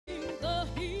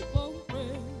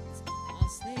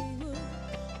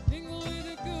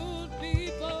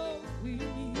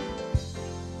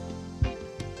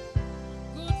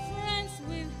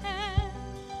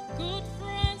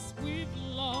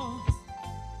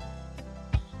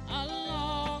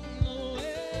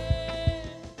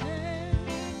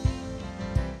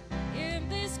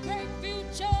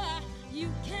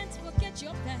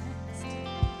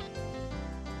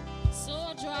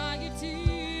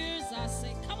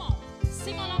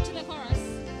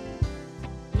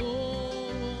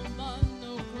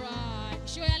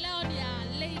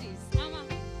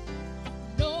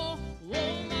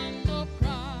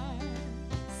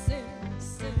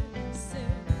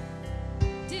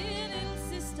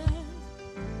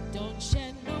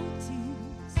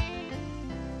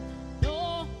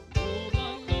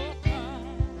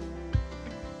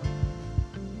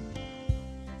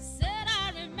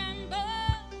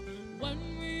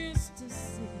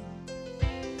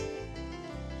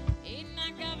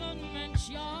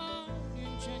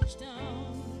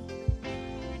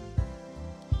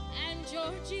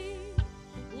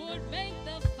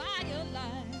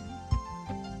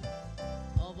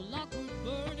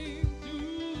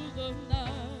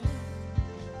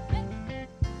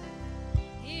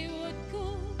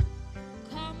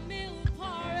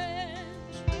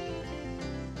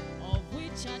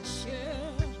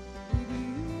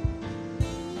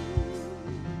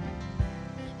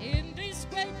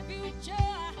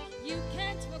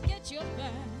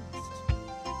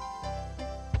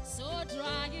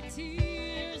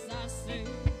tears I say,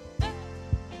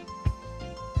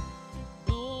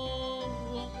 no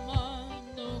woman,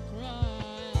 no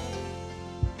cry.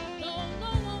 No, no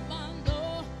woman, no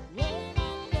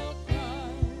woman, no cry.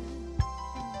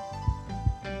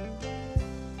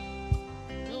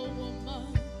 No woman,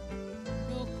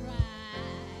 no cry.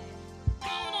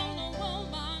 No, no, no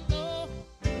woman, no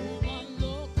woman,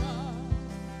 no cry.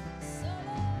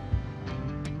 Solo.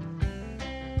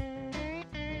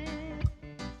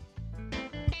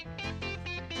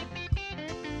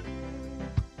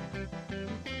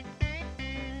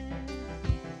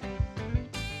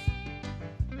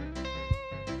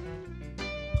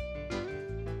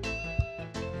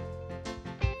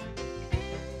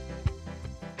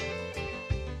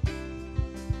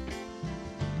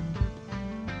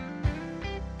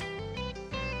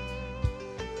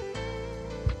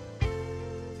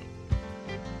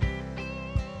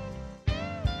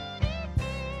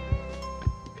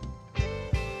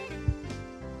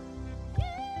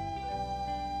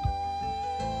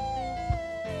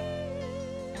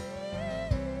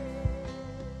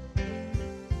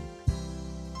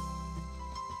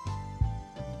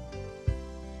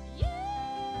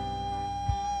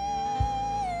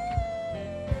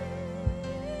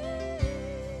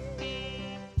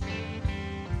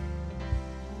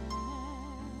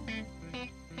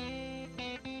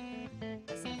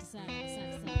 Asante sana,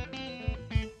 asante sana.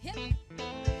 Yep.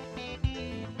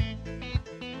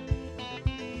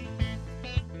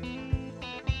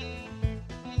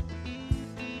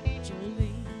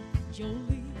 Jolene,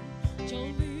 Jolene,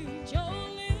 Jolene,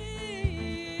 Jolene,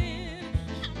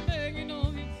 I'm begging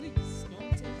of you, please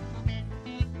don't take my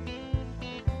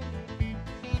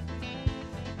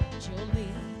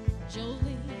Jolene,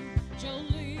 Jolene,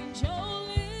 Jolene,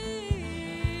 Jolene,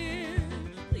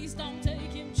 please don't take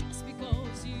him just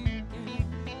because you can.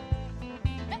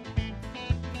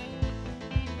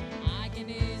 I can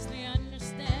easily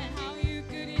understand how you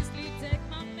could easily take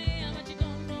my man, but you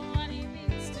don't know what he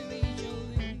means to me,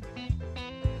 Jolene.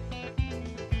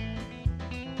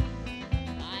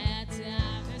 I had to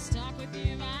have this talk with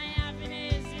you. My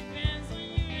happiness depends on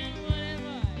you and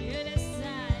whatever you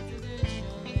decide to do,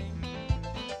 Jolene.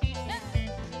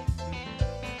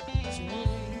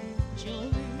 Jolene,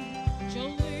 Jolene,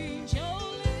 Jolene,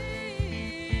 Jolene,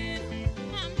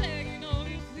 I'm begging of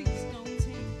you, please don't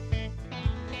take my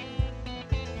man.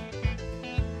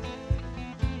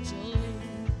 Jolene,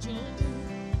 Jolene,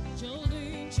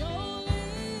 Jolene,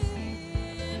 Jolene,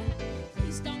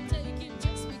 please don't take him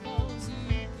just because you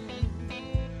can.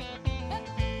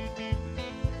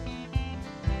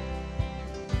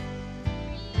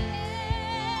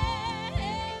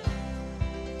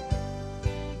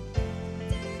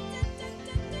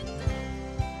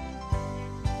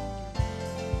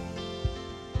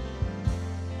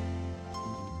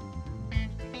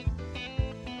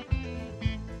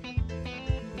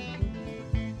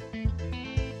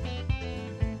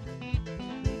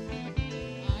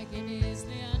 I can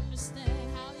easily understand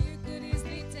how you could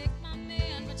easily take my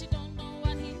man, but you don't know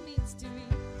what he means to me,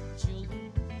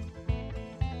 Jolene.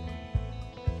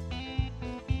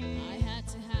 I had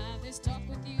to have this talk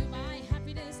with you. My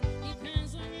happiness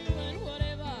depends on you and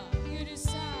whatever you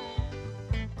decide.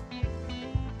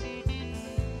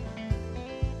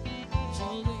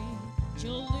 Jolene,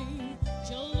 Jolene,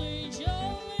 Jolene,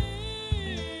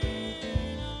 Jolene,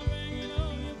 I'm begging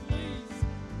of you, please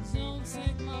don't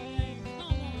take my name. No,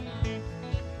 no, no.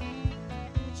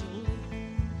 Jolene,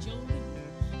 Jolene,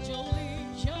 Jolene,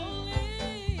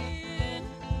 Jolene,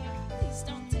 please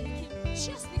don't take him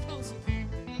just because you can.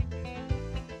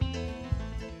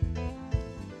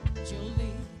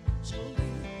 Jolene,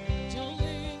 Jolene,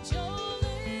 Jolene,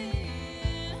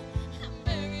 Jolene, I'm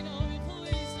begging of you,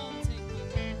 please don't take my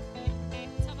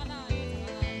name. Tabalai,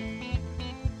 tabalai.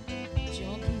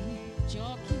 Jockey,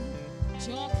 jockey,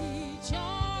 jockey,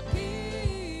 jockey,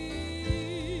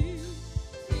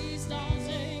 please don't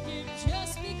take him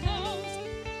just because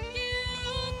you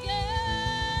can.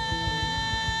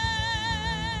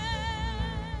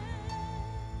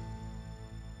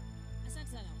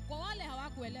 Asante sana. Kwa wale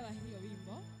hawakuelewa hiyo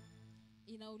wimbo,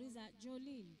 inauliza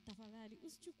Jolene, tafadhali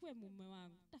usichukue mume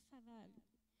wangu, tafadhali.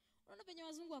 Unaona penye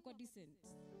wazungu wako decent.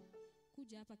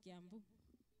 Kuja hapa Kiambu.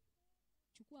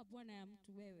 Chukua bwana ya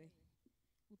mtu wewe,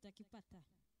 utakipata.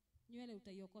 Nywele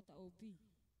utaiokota OB.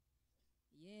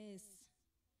 Yes.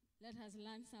 Let us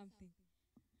learn something.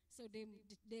 So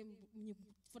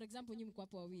for example, nyinyi mko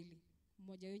hapo wawili.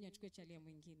 Mmoja wenu achukue chali ya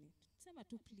mwingine. Sema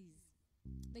tu please.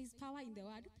 There is power in the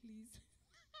word please.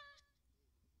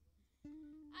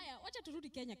 Aya, wacha turudi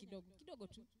Kenya kidogo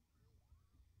tu.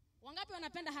 Wangapi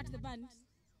wanapenda Heart the Band?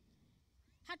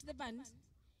 Heart the Band.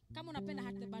 Kama unapenda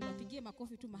Heart the Band, wapigie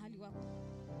makofi tu mahali wako.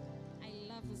 I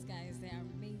love those guys, they are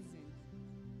amazing.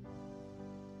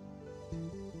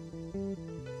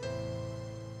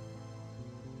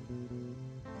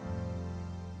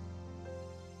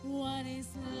 What is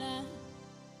love?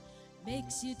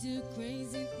 Makes you do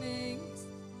crazy things.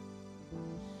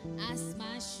 As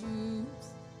my shoes,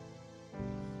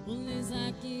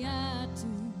 uliza kiatu,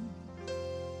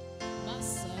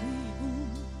 masaibu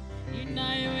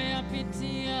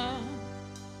ninayoyapitia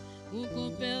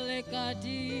kukupeleka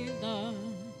dina.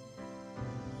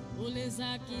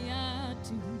 Uliza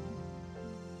kiatu,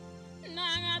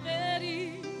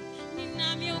 nangaderi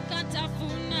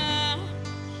ninamyokatafuna,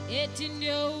 eti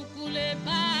ndio ukule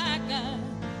baga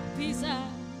pizza.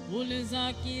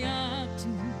 Uliza kiatu,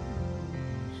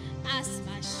 as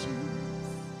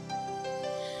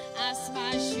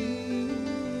my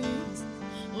shoes,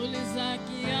 uliza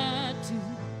kiatu,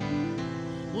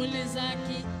 uliza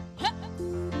ki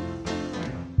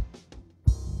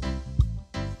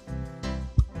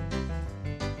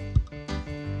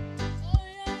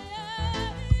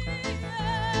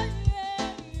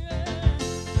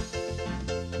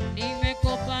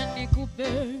nimekopa nikupe,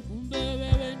 kumbe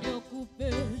wewe ndio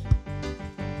kupe,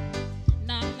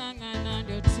 nang'ang'ana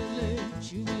ndio tule,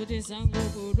 juhudi zangu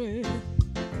bure.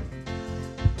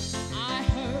 I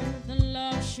heard the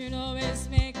love should always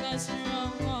make us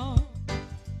wrong,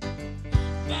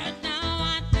 but now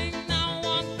I think now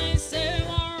what they say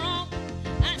were wrong.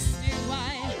 Ask me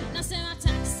why. Nasema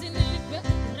taxi nilipe,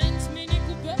 rent mi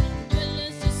nikupe,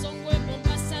 dwele sisongwe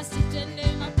Mombasa sitende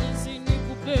mapenzi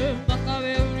nikupe, mpaka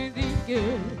we uridhike.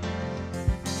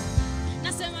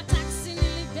 Nasema taxi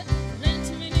nilipe, rent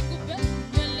mi nikupe,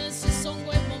 dwele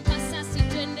sisongwe Mombasa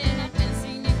sitende mapenzi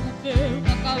nikupe,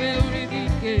 mpaka we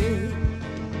uridhike.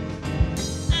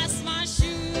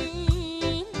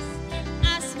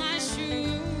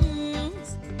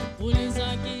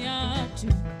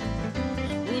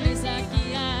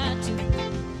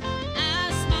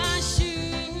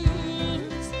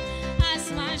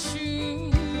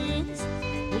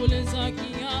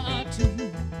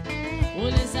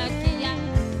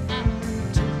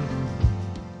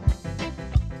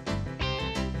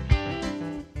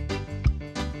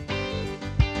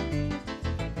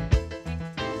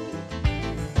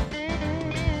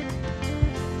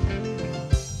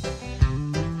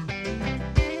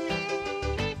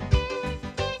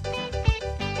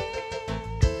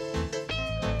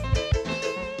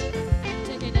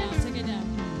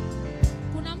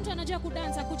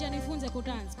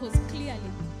 Because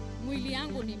clearly mwili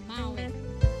yangu ni mawe.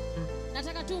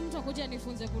 Nataka tu mtu akuje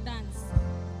nifunze kudance.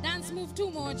 Dance move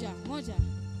tu moja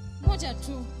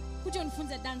tu. Kuja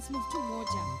nifunze dance move tu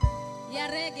moja. Ya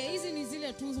reggae, hizi ni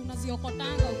zile tu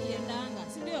unaziokotanga ukiendanga,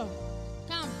 si ndio?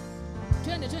 Come.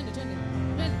 Twende.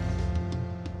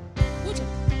 Kuja.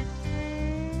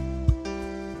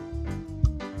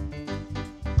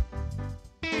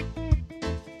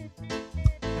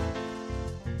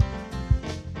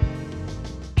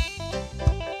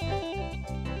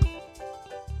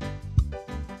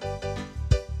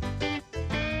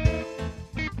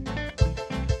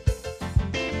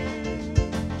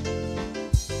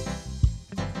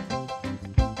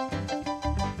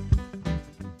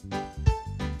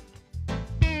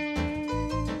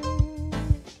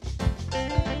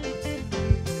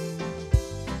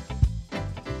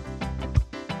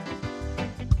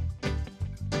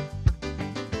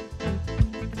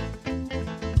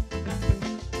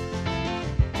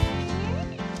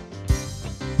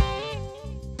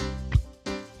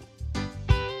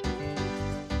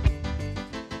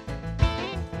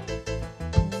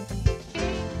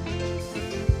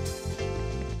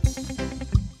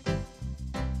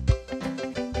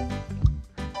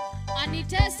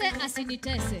 Anitese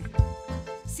asinitese,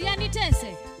 si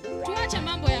anitese, tuache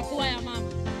mambo ya kuwa ya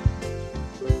mama.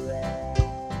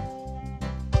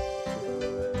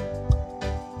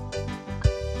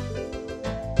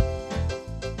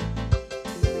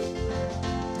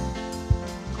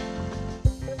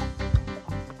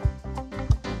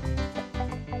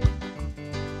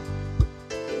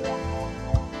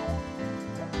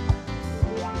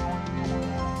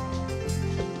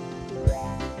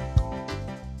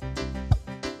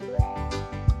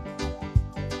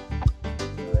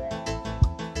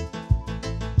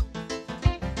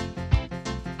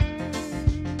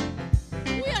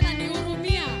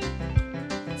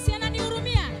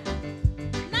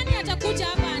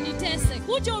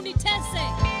 Kuja unitese.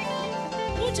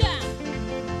 Kuja.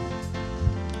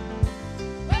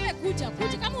 Wewe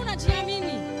kuja kama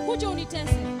unajiamini. Kuja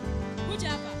unitese. Kuja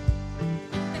hapa.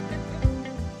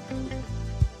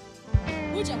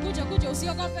 Kuja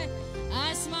usiogope.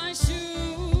 As my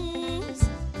shoes,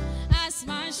 as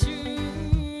my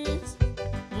shoes.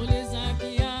 Uliza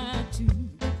kiatu.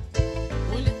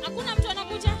 Hakuna mtu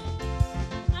anakuja?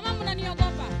 Ama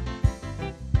mnaniogopa?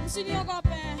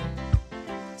 Msiniogope.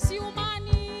 Si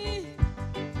umani.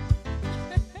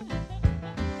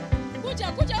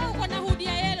 Kuja wewe uko na hoodie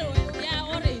ya yellow ya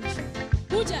orange.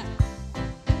 Kuja.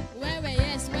 Wewe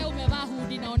yes, wewe umevaa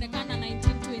hoodie inaonekana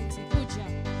 1920. Kuja.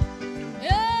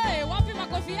 Wapi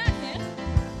makofi yake?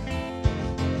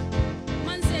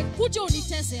 Manze, kuja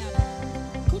unitese hapa.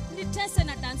 Unitese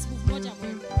na dance move moja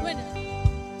mwenu. Kwenda.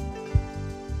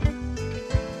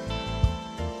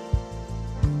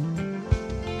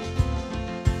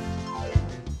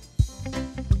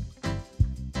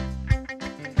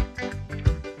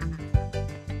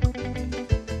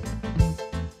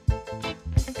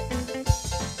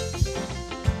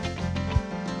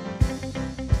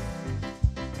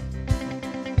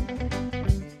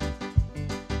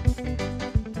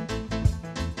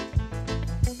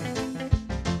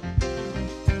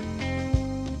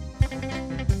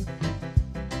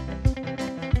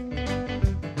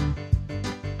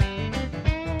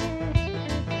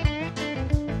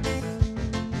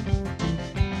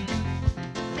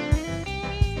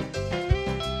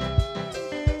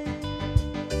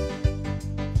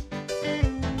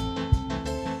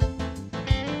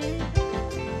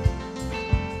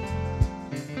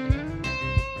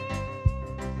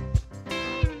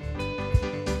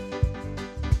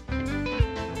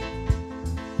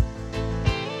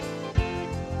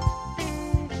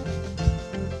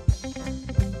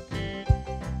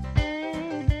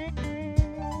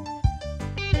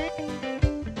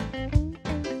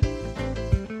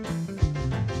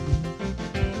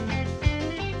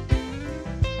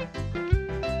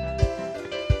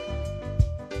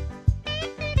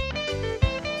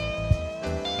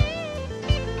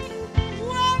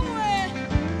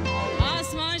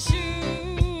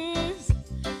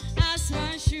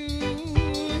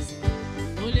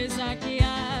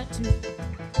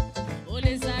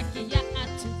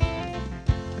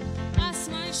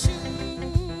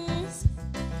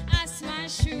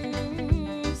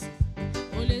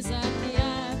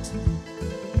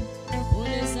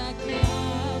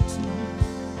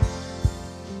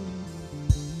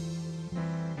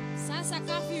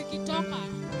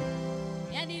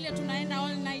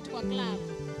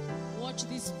 Watch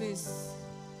this space.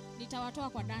 Nitawatoa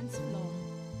kwa dance floor.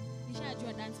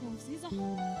 Nishajua dance moves hizo.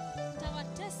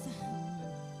 Nitawatesa.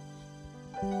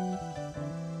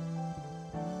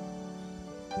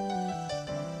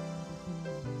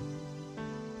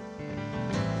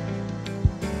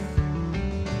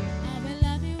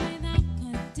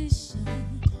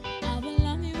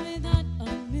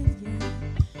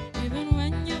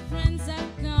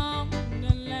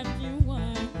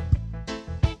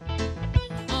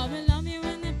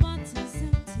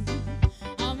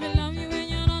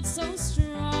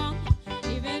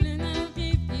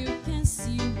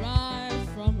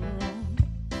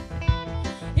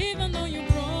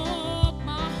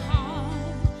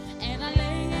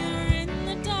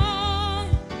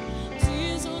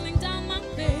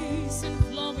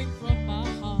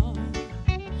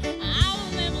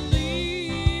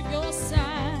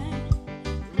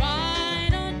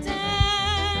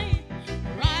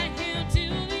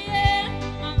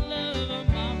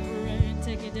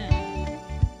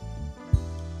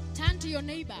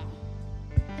 Neighbor.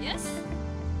 Yes?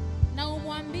 Na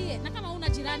umwambie, na kama una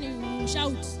jirani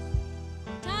shout.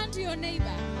 Turn to your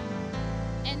neighbor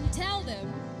and tell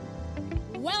them,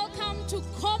 welcome to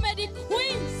Comedy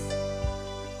Queens.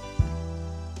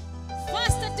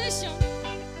 First edition.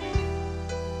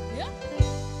 Yeah?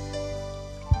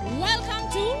 Welcome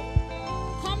to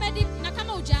Comedy. Na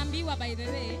kama ujaambiwa by the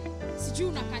way, sijui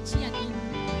unakachia nini.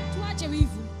 Tuache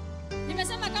wivu.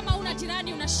 Nimesema kama una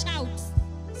jirani una shout.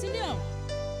 Sindio?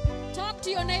 Talk to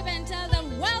your neighbor and tell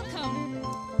them, welcome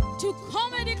to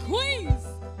Comedy Queens,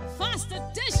 First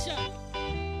Edition.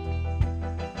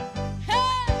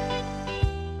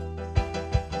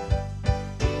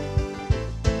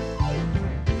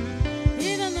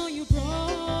 Even though you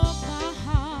broke my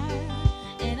heart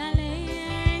and I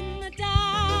lay in the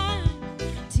dark,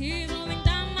 tears rolling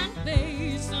down my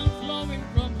face and flowing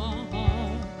from my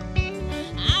heart,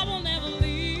 I will never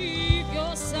leave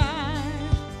your side.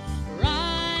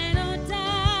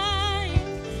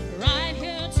 Right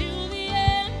here till the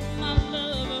end, my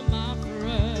love and my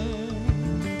friend.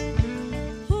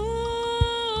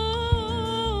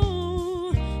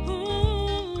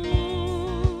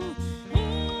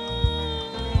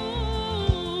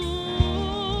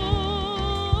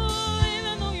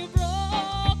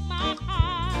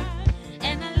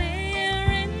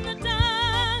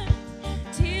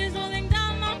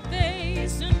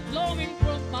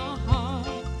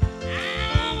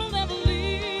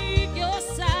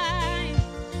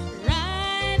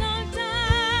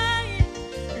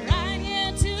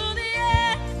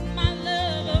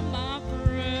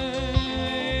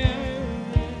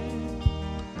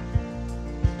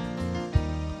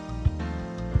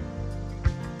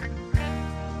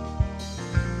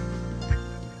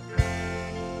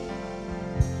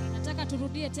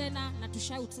 turudie tena na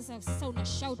tushout sasa una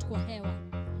shout kwa hewa.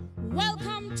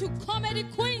 Welcome to Comedy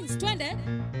Queens. Twende.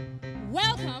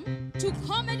 Welcome to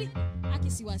Comedy.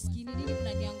 Akisiwasikini nini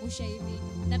mnaniangusha hivi?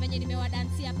 Na venye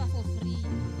nimewadansia hapa for free.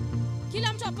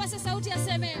 Kila mtu apase sauti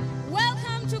aseme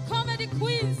welcome to Comedy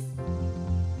Queens.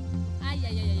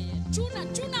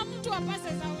 Chuna mtu apase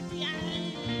sauti.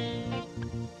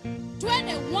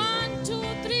 Twende 1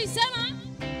 2 3 sema.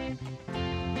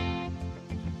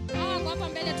 Kwa hapa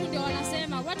mbele tu ndio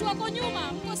wanasema. Watu wako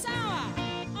nyuma, mko sawa?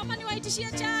 Ama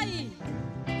niwaitishie chai?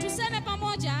 Tuseme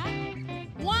pamoja.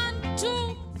 1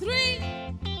 2 3.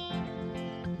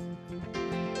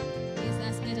 Yes,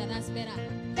 that's better.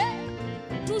 Hey,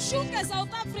 tushuke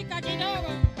South Africa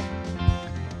kidogo.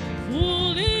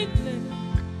 Fulile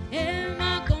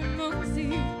ema komosi.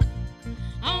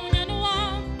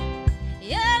 Aunyanua.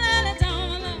 Yelele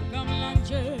tawana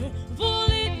kamlanje.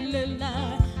 Fulile la.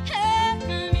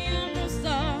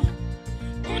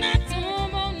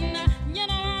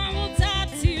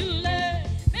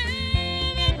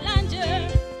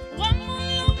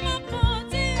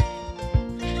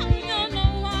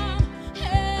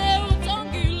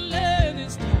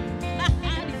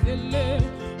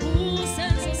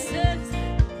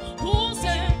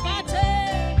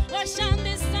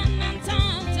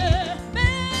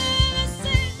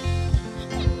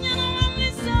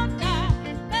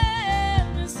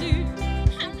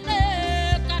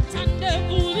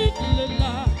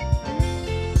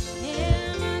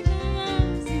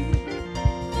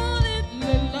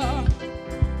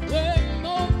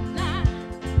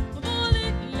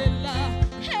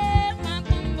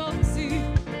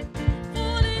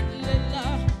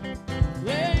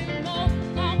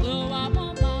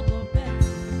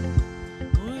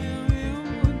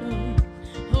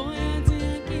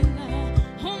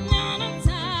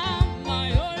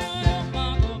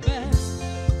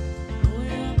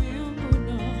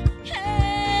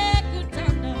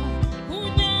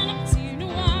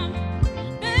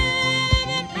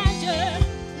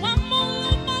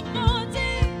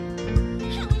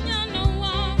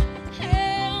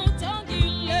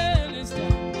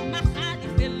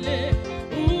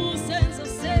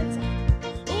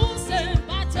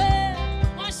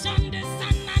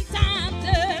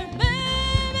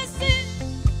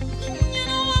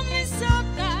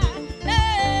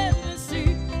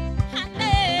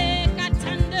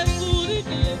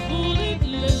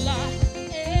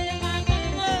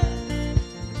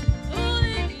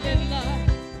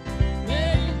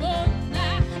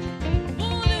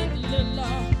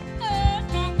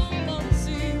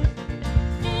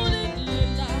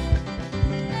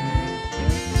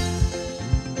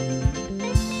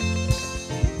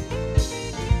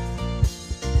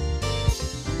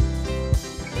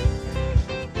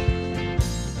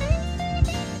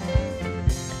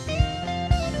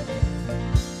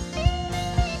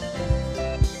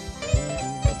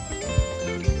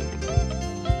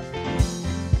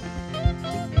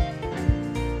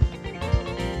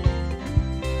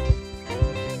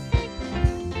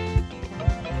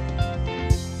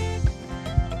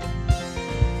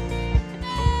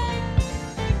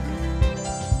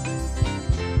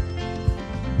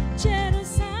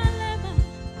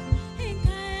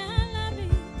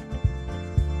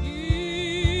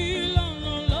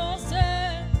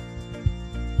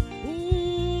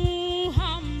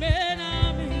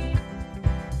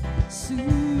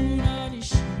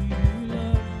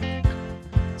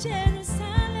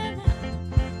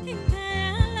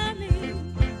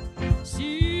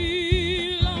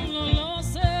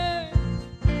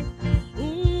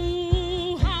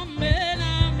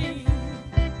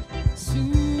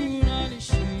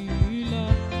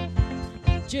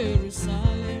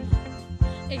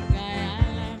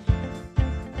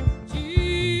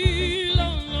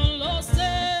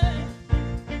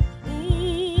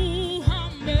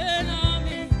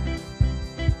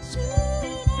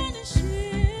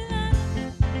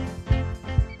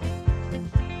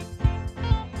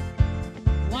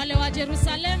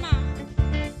 Jerusalema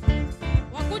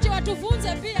wakuje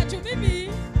watufunze pia tu mimi.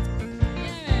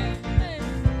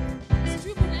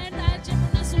 Sijui munaenda aje,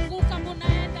 munazunguka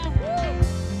munaenda.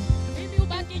 Mimi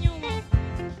ubaki nyuma.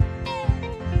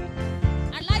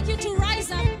 I'd like you to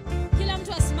rise up. Kila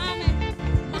mtu asimame.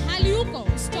 Mahali uko,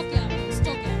 usitoke hapo,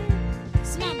 usitoke.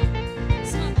 Simama.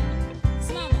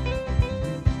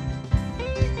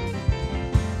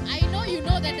 I know you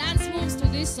know the dance moves to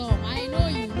this song. I know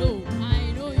you know.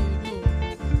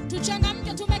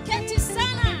 Tuchangamke, tumeketi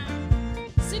sana.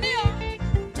 Si ndio?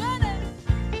 Twende.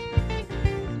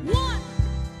 1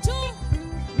 2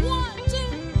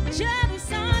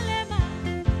 Jerusalema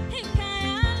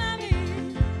ikayalami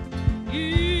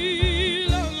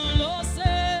ilolose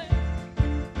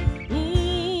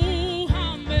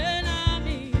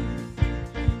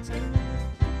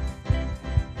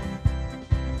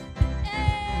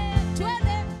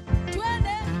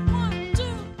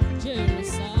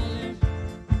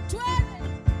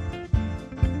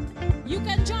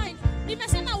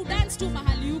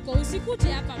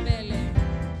ukuje hapa mbele.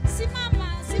 Simama,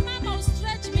 simama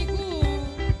ustretch miguu.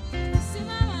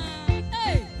 Simama.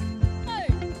 Hey, hey,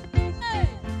 hey.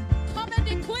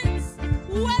 Comedy Queens,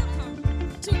 welcome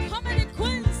to Comedy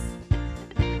Queens.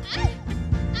 Ay,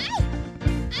 ay,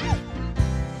 ay.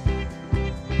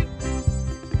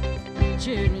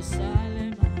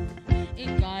 Jerusalem,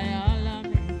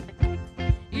 Ingayalame,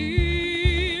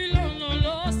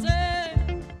 Ilonolose,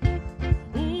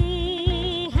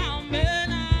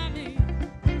 Uhamenami,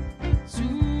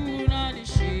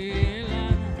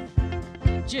 Sunanishilana,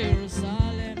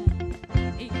 Jerusalem,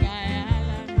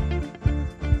 Ingayalame,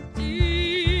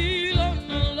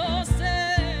 Ilonolose,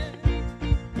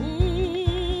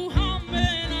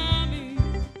 Uhamenami,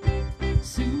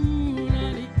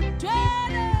 Sunani.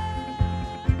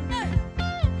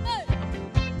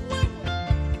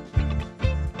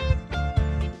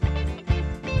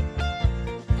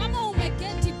 Kama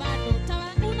umeketi bado,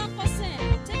 unakosea.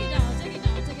 Take it down, take it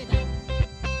down, take it down.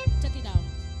 Take it down.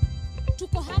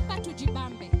 Tuko hapa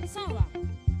tujibambe, sawa?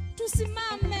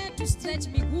 Tusimame, tu stretch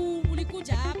miguu.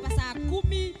 Mulikuja hapa saa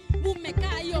 10,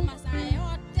 mumekaa hiyo masaa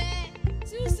yote.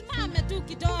 Si usimame tu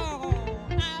kidogo.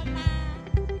 Ama.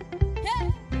 Hey,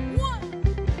 one.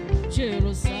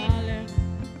 Jerusalem,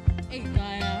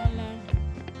 Ingayala,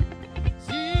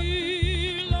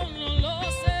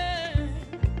 Zilonolose,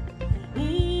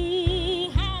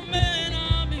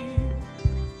 Uhamenami,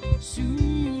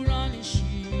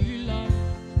 Suranishila,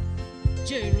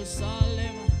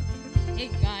 Jerusalem,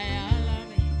 Ingayala,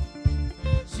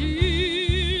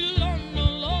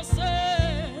 Zilonolose,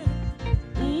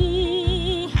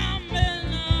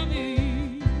 Uhamenami,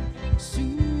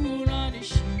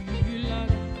 Suranishila,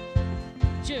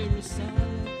 Jerusalem.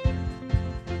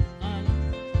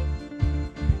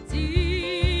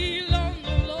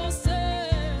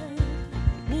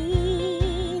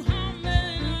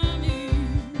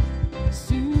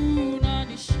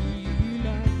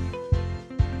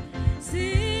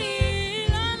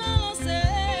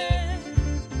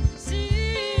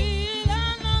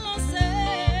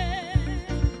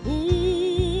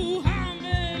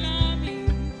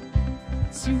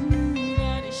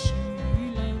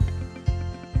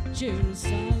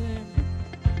 Jerusalem,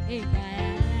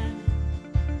 Ingayala,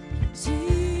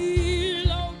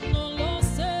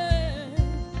 Zilonolose,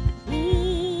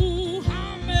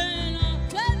 Uhamena,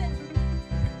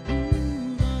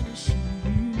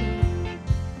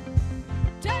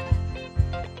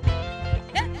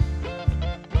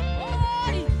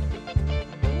 Oi,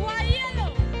 Wayelo,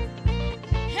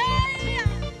 Heya,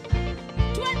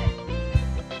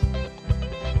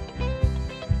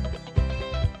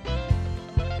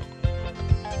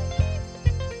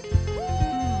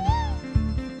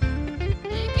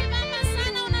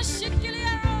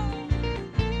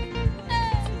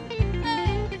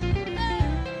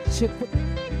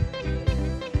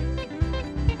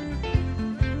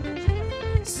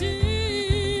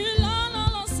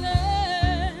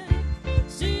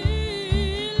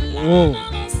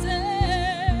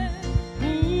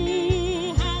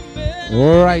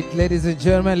 All right, ladies and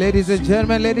gentlemen, ladies and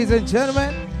gentlemen, ladies and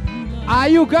gentlemen, are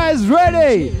you guys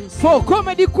ready for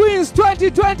Comedy Queens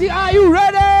 2020? Are you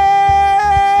ready?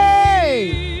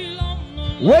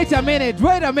 Wait a minute,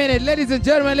 ladies and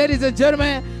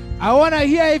gentlemen, I want to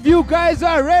hear if you guys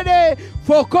are ready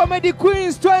for Comedy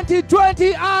Queens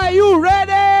 2020. Are you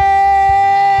ready?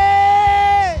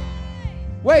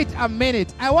 Wait a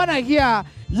minute, I want to hear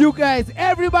you guys,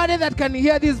 everybody that can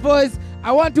hear this voice.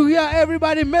 I want to hear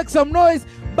everybody make some noise.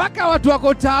 Baka watu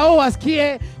wako tao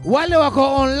wasikie, wale wako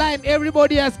online,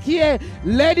 everybody asikie.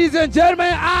 Ladies and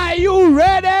gentlemen, are you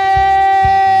ready?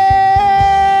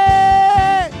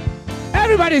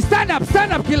 Everybody stand up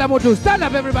kila mtu. Stand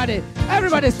up everybody.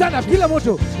 Everybody stand up kila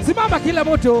mtu. Simama kila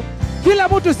mtu. Kila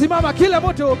mtu simama kila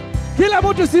mtu. Kila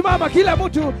mtu simama kila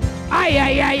mtu. Ay.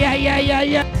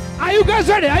 Are you guys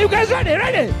ready? Are you guys ready?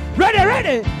 Ready?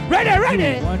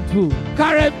 1, 2.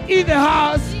 Karen in the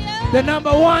house. The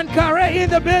 #1 Karen in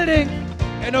the building.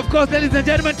 And of course, ladies and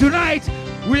gentlemen, tonight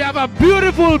we have a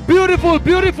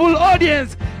beautiful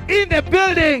audience in the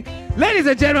building. Ladies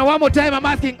and gentlemen, one more time I'm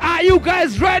asking, are you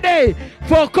guys ready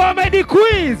for Comedy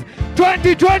Queens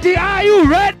 2020? Are you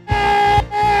ready?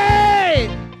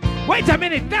 Wait a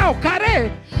minute now,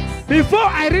 Karen. Before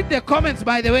I read the comments,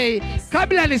 by the way,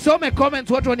 kabla nisome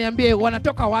comments watu waniambie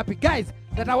wanatoka wapi. Guys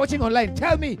that are watching online,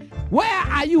 tell me, where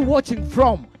are you watching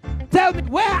from? Tell me,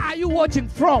 where are you watching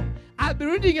from? I'll be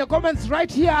reading your comments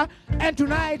right here. And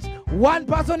tonight, one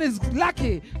person is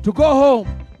lucky to go home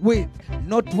with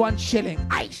not 1 shilling,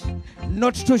 aye,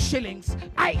 not 2 shillings,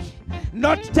 aye,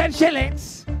 not 10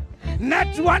 shillings, not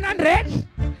 100,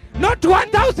 not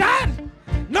 1,000,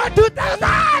 Not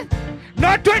 2,000.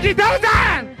 Not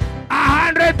 20,000.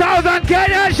 100,000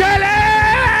 Kenyan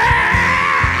shillings.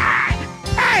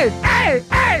 Hey.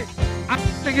 I'm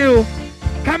telling you.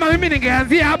 Kama mimi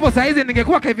ningeanzia hapo saizi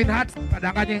ningekuwa Kevin Hart.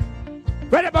 Badanganye.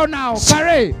 Right about now,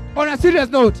 Kare, on a serious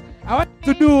note, I want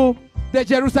to do the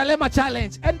Jerusalem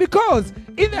challenge. And because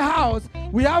in the house,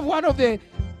 we have one of the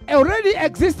already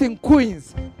existing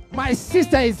queens. My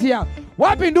sister is here.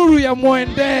 Wapinduru ya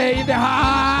Mwende in the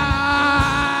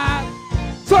house.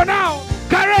 So now,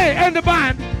 Kare and the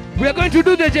band, we are going to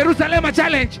do the Jerusalem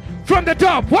challenge from the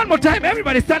top. One more time,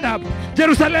 everybody stand up.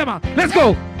 Jerusalem, let's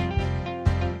go.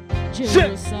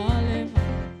 Jerusalem,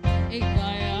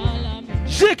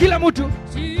 kila mtu.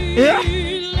 Yeah.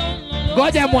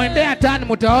 Goja Mwende turn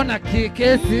mutaona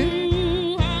kesi.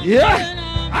 Yeah.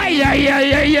 Ay.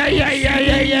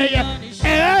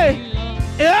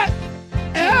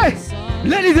 Hey.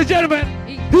 Ladies and gentlemen,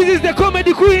 this is the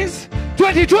Comedy Queens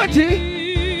 2020.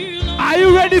 Are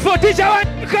you ready for Teacher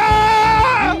Wanjiku?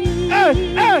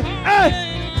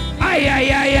 Ay.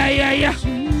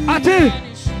 Ati,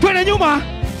 twende nyuma.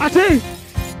 Ati.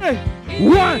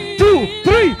 1, 2,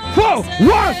 3, 4.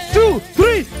 1, 2,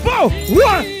 3, 4.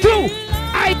 1, 2.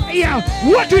 Yeah.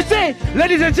 What do we say,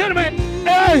 ladies and gentlemen?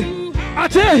 Hey.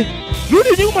 Ati.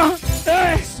 Rudi nyuma.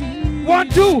 Hey. 1,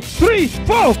 2, 3,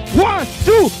 4. 1,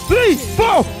 2, 3,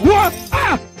 4. 1.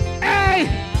 Hey.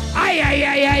 Ay.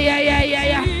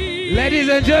 Ladies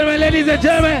and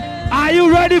gentlemen, are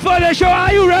you ready for the show?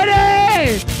 Are you ready?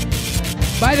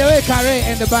 By the way, Kare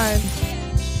and the band.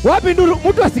 Wapinduru,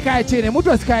 mtu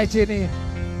asikae chini.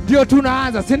 Ndio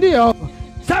tunaanza, si ndio?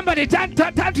 Somebody turn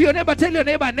to your neighbor, tell your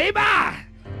neighbor.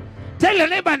 Tell your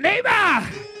neighbor.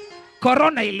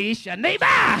 Corona iliisha,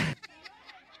 neighbor.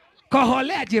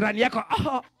 Koholea jirani yako.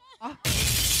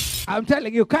 I'm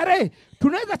telling you, Kare,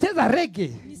 tunaweza cheza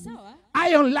reggae. Ni sawa?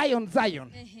 Iron Lion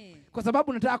Zion. Kwa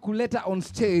sababu nataka kuleta on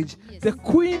stage the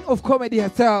queen of comedy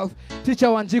herself, Teacher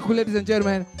Wanjiku, ladies and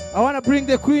gentlemen. I want to bring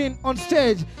the queen on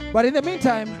stage. But in the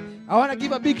meantime, I want to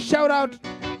give a big shout out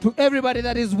to everybody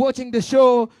that is watching the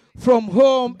show from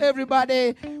home.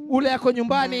 Everybody, ule yako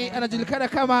nyumbani, anajulikana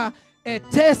kama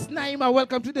Tess Naima,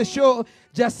 welcome to the show.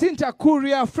 Jacinta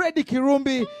Kuria, Freddy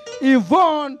Kirumbi,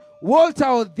 Yvonne, Walter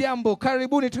Odhiambo,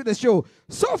 karibuni to the show.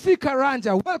 Sophie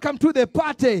Karanja, welcome to the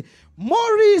party.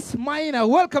 Maurice Maina,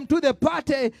 welcome to the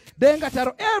party. Denga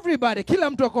Taro, everybody, kila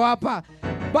mtu ako hapa.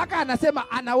 Baka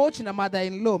anasema ana watch na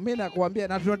mother-in-law. Mimi nakuambia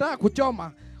na tunataka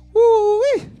kuchoma.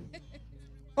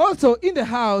 Also in the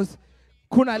house,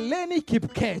 kuna Lenny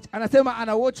Kipkech. Anasema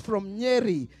ana watch from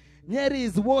Nyeri. Nyeri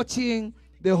is watching.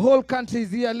 The whole country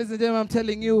is here. Ladies and gentlemen, I'm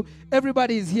telling you,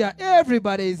 everybody is here.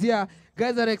 Everybody is here.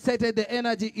 Guys are excited. The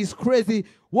energy is crazy.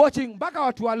 Watching Baka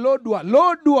watu wa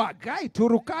Lodwa, guy,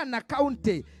 Turukana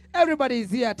County. Everybody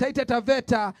is here. Taita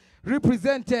Taveta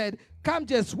represented. Come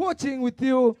just watching with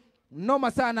you. Noma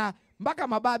sana. Mbaka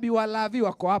mababi walavi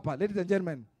wako hapa. Ladies and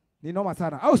gentlemen, ni noma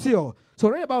sana. Au sio? So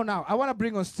right about now, I want to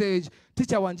bring on stage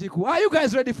Teacher Wanjiku. Are you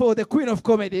guys ready for the queen of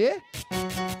comedy?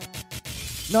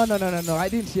 No. I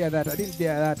didn't hear that.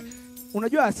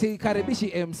 Unajua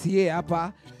sikaribishi MCA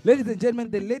hapa. Ladies and gentlemen,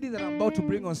 the lady that I'm about to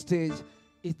bring on stage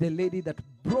is the lady that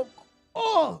broke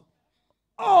all.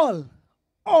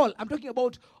 I'm talking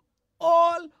about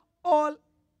all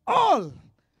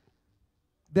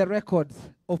the records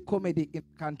of comedy in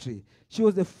the country. She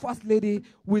was the first lady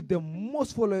with the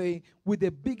most following, with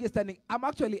the biggest standing. I'm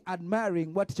actually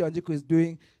admiring what Teacher Wanjiku is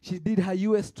doing. She did her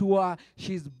US tour.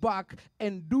 She's back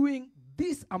and doing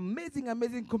this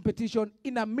amazing competition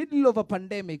in the middle of a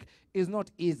pandemic is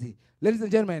not easy. Ladies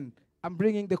and gentlemen, I'm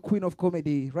bringing the queen of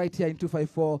comedy right here in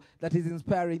 254 that is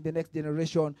inspiring the next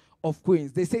generation of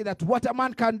queens. They say that what a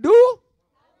man can do,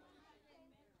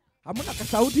 Hamuna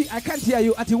kasauti, I can't hear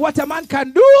you. Ati what a man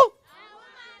can do,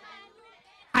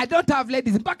 I don't have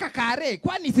ladies. Mpaka Kare,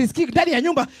 kwani sisikii ndani ya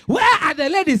nyumba. Where are the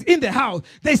ladies in the house?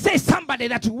 They say somebody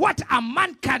that what a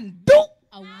man can do,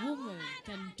 a woman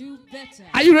can do better.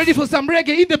 Are you ready for some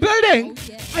reggae in the building? Oh,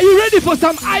 yes. Are you ready for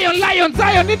some Iron Lion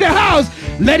Zion in the house?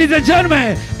 Ladies and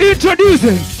gentlemen,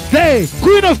 introducing the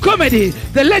queen of comedy,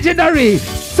 the legendary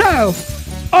self.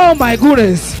 Oh my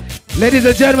goodness. Ladies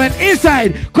and gentlemen,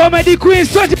 inside Comedy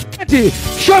Queens 2020,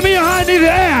 show me your hand in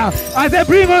the air as I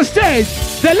bring on stage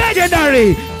the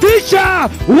legendary Teacher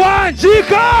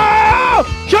Wanjiku.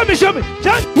 Show me.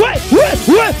 Just wait.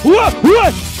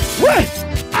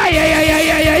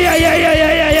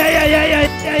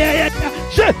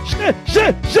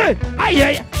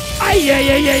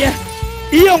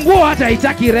 Hiyo nguo hata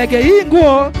haitaki reggae. Hii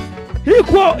nguo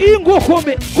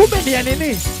kumbe ni ya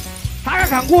nini? Haka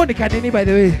kanguo ni kanini by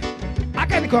the way?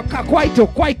 Haka ni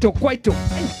kwaito.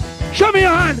 Show me your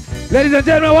hand. Ladies and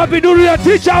gentlemen, what we do to your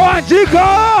teacher, Wanjiku?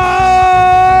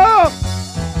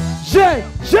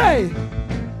 Shay.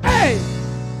 Hey.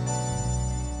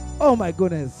 Oh my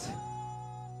goodness.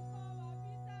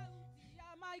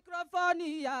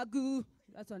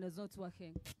 That one is not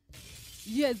working.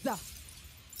 Yes, sir.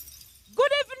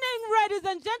 Good evening, ladies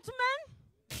and gentlemen.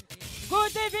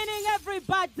 Good evening,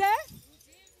 everybody.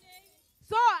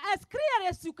 So, as clear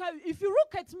as you can, if you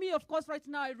look at me, of course, right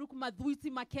now, I look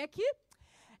madhuiti makeki.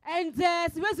 And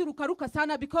siwezi rukaruka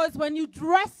sana, because when you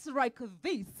dress like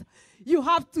this, you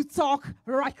have to talk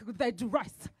like the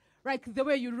dress, like the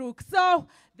way you look. So,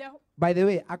 by the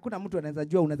way, hakuna mtu anaweza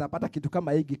jua unaweza pata kitu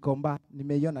kama hii Gikomba.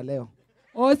 Nimeiona leo.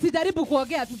 Oh, sijaribu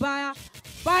kuongea vibaya.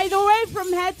 By the way,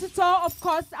 from head to toe, of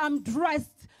course, I'm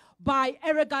dressed by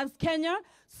Arrogance Kenya.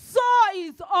 So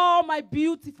is all my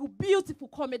beautiful, beautiful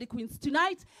comedy queens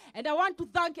tonight. And I want to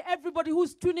thank everybody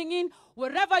who's tuning in.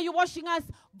 Wherever you're watching us,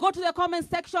 go to the comment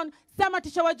section. Sema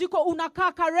Tisha Wanjiku,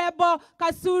 Unaka, Karebo,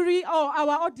 Kasuri. Oh,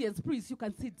 our audience, please, you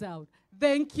can sit down.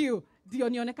 Thank you. Dio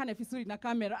nionekane vizuri na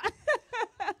camera.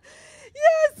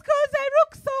 Yes, because I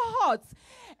look so hot.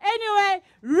 Anyway,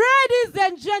 ladies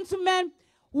and gentlemen,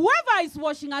 whoever is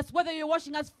watching us, whether you're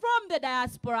watching us from the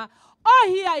diaspora or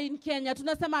here in Kenya,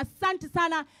 tunasema asante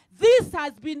sana. This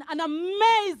has been an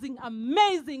amazing,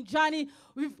 amazing journey.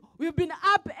 We've been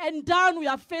up and down. We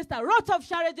have faced a lot of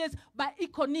challenges by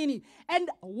Ikonini. And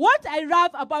what I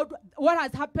love about what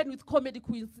has happened with Comedy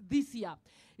Queens this year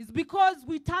is because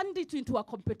we turned it into a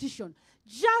competition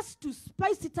just to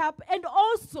spice it up, and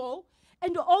also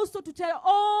to tell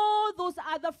all those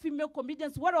other female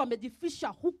comedians what wamejifisha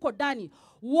huko ndani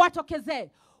watokeze.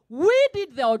 We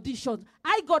did the auditions.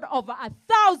 I got over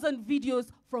 1,000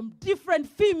 videos from different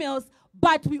females,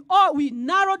 but we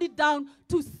narrowed it down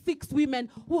to 6 women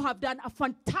who have done a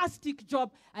fantastic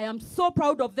job. I am so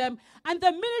proud of them. And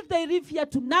the minute they leave here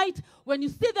tonight, when you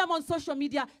see them on social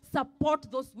media, support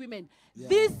those women. Yeah.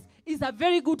 This is a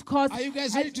very good cause. Are you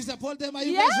guys ready to support them? Are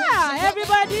you guys ready to support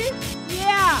everybody? Them?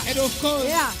 Yeah. And of course,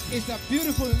 it's a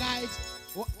beautiful night.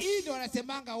 Hii ndio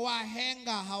wanasemanga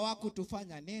wahenga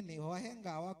hawakutufanya nini?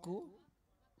 Wahenga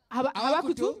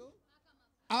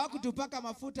hawakutupaka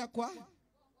mafuta kwa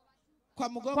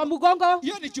mgongo. Kwa mgongo.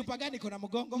 Hiyo ni chupa gani kuna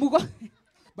mgongo?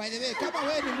 By the way, kama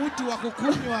wewe ni mtu wa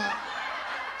kukunywa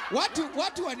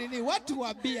watu wa nini? Watu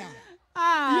wa bia.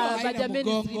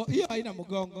 Hiyo haina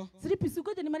mgongo. Siripi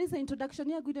sugoje nimaliza introduction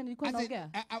ya good nilikuwa naongea.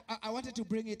 I wanted to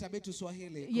bring it a bit to Swahili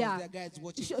because yeah. there are guys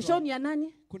watching. Show ni ya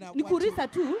nani? Nikurisa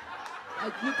tu.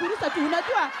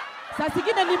 Unajua saa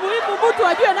zingine ni muhimu mtu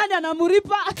ajue nani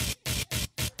anamuripa.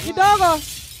 Kidogo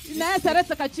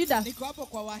inaeseresa kachida. Niko hapo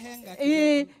kwa wahenga.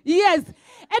 Yes.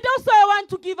 And also I want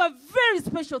to give a very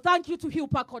special thank you to Hill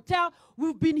Park Hotel.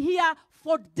 We've been here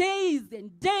for days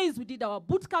and days. We did our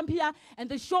boot camp here, and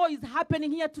the show is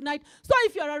happening here tonight. So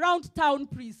if you're around town,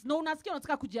 please, no unasikia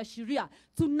unataka kujiashiria.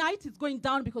 Tonight is going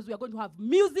down because we are going to have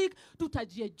music,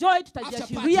 tutajienjoy,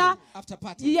 tutajiashiria. After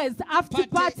party. Yes, after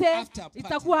party.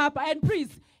 Itakuwa hapa. And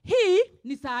please, hii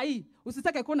ni saa hii.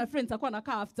 Usitake kuona friends akuwa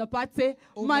nakaa after party.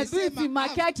 Madhuiti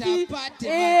makeki.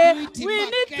 We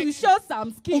need to show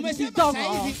some skills.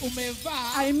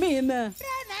 I mean.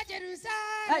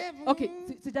 Okay,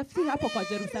 sijafika hapo kwa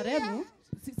Jerusalemu.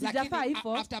 Sijafika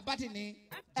hivyo. After party ni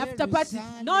after party.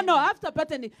 No, after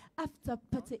party ni after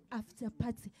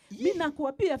party. Mimi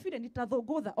nakuapia vile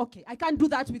nitadhogodha. Okay, I can't do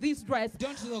that with this dress.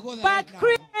 Don't dhogodha. But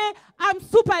right I'm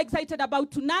super excited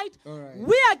about tonight. Right.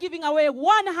 We are giving away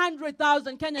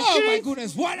 100,000 Kenya shillings. Oh my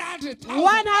goodness, 100,000.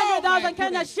 100,000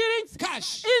 Kenya shillings.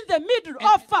 Cash. In the middle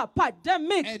of a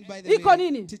pandemic. And by the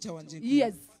way, Teacher Wanjiku,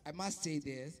 yes. I must say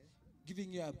this.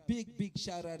 Giving you a big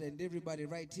shout out, and everybody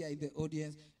right here in the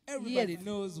audience, everybody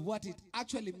knows what it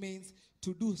actually means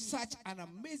to do such an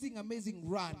amazing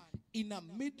run in the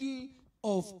middle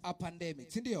of a pandemic.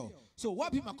 Sindio? So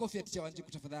wapi makofi ya Teacher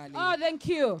Wanjiku tafadhali? Oh, thank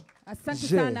you. Asante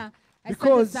sana.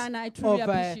 Because I truly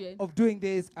appreciate of doing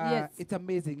this, it's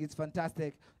amazing, it's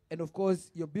fantastic. And of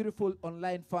course, your beautiful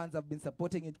online fans have been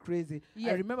supporting it crazy.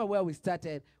 Yes. I remember where we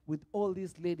started with all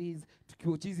these ladies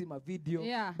tukiuchizi ma video.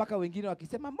 Mpaka wengine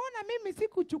wakisema, mbona mimi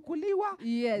sikuchukuliwa?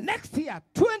 Yes. Next year,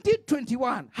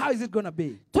 2021, how is it going to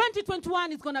be?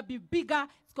 2021 is going to be bigger.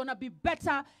 It's going to be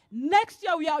better. Next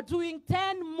year, we are doing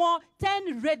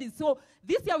 10 ready. So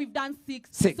this year, we've done 6.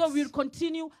 So we'll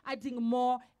continue adding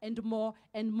more and more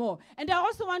and more. And I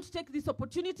also want to take this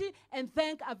opportunity and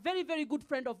thank a very, very good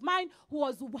friend of mine who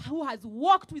has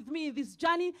walked with me in this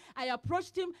journey. I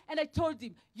approached him and I told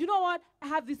him, you know what? I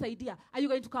have this idea. Are you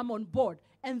going to come on board?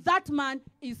 And that man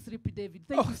is Sripi David.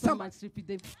 Thank you so much, Sripi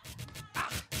David.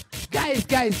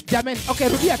 Guys, jamen. Okay,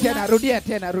 rudia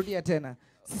tena.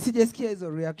 Sijasikia hizo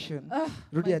reaction.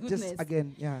 Rudia, my just goodness.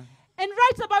 again, yeah. And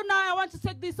right about now, I want to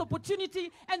take this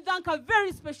opportunity and thank a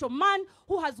very special man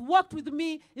who has worked with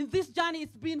me in this journey.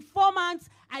 It's been 4 months.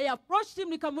 I approached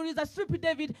him, nikamuuliza, Srippy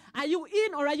David, are you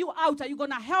in or are you out? Are you going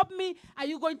to help me? Are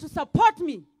you going to support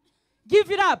me?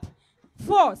 Give it up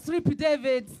for Srippy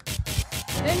David.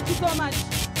 Thank you so much.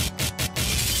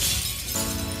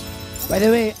 By the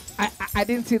way, I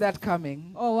didn't see that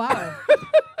coming. Oh, wow.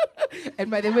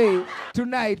 And by the way,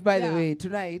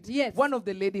 tonight, Yes. one of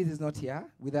the ladies is not here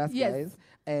with us, Yes.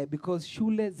 guys, because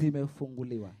shule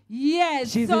zimefunguliwa.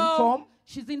 Yes. She's so in form?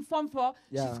 She's in form for.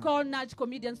 Yeah. She's called Nudge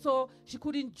Comedian, so she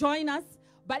couldn't join us.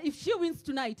 But if she wins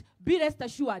tonight, be rest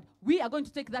assured, we are going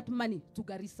to take that money to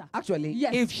Garissa. Actually,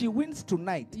 Yes. if she wins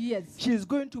tonight, Yes. she's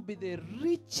going to be the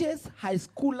richest high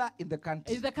schooler in the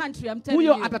country. In the country, I'm telling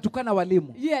Huyo you. atatukana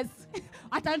walimu. Yes.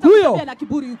 Ataanza Huyo kutembea na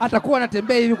kiburi huko. atakuwa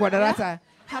anatembea hivi kwa darasa.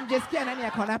 Hamjesikia nani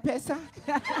akona pesa?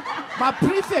 Ma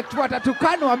prefect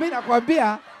watatukanwa, mimi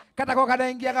nakwambia. Kata kwa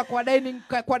kanaingia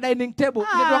kwa dining table,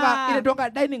 inatonga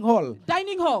dining hall.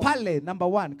 Dining hall. Pale number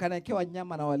 1 kanaekewa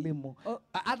nyama na walimu.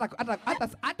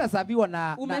 Hata saviwa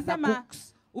na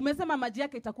cooks. Umesema maji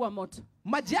yake itakuwa moto.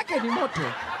 Maji yake ni moto.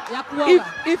 Ya kuoga.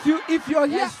 If you're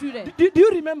here, shule. do you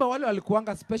remember wale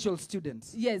walikuanga special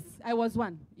students? Yes, I was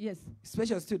one. Yes.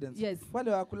 Special students? Yes.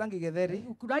 Wale wakulangi getheri?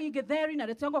 Kulangi getheri na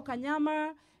letengo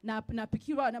kanyama na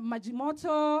pikiwa na maji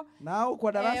moto. Nao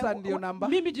kwa darasa ndio namba?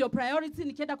 Mimi ndio priority,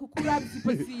 nikienda kukula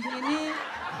msiposi nini.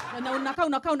 Na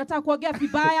unakaa unataka kuogea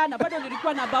vibaya na bado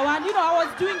nilikuwa number 1. You know, I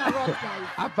was doing a lot, guys.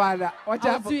 Hapana, wacha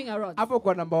I was doing a lot. hapo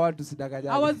kwa number 1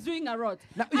 tusidanganyane. I was doing a lot.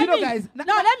 You know, guys, no,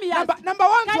 let me ask. Number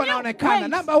 1 wanaonekana.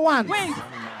 Number 1. Wait.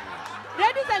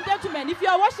 Ladies and gentlemen, if you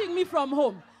are watching me from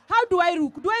home, how do I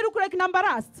look? Do I look like number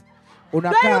last? Do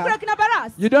I look like number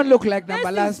last? You don't look like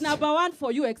number last. This is number 1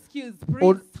 for you, excuse,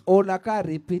 please. Unakaa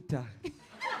repeater.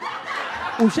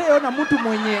 Ushaona mtu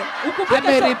mwenye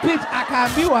ame-repeat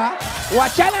akaambiwa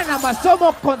wachana na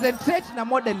masomo, concentrate na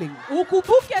modeling.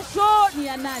 Ukubuke show ni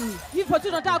ya nani? Hivyo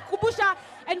tunataka kukumbusha.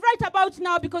 And right about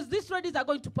now, because these ladies are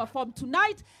going to perform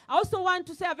tonight, I also want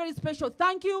to say a very special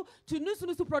thank you to Nusu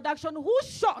Nusu Production, who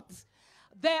shot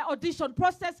the audition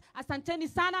process. Asanteni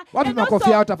sana. Wapi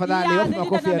makofi yao tafadhali? Wapi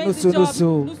makofi ya Nusu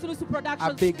Nusu? Nusu Nusu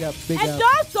Production. A big up. And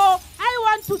also, I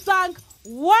want to thank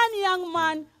one young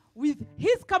man with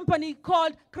his company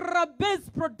called Krabez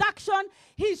Production.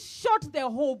 He shot the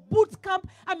whole boot camp.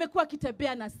 Amekuwa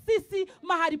kitembea na sisi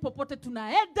mahali popote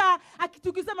tunaenda.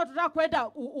 Tukisema tunataka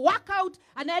kwenda workout,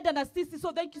 anaenda na sisi.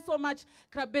 So thank you so much,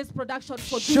 Krabez Production,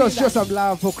 for doing that. Show some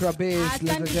love for Krabez,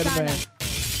 ladies and gentlemen.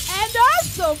 And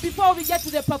also, before we get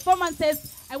to the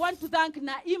performances, I want to thank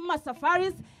Naima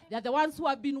Safaris. They are the ones who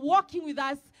have been walking with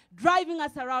us, driving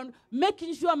us around,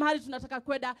 making sure mahali tunataka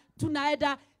kwenda,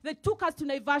 tunaenda. They took us to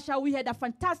Naivasha. We had a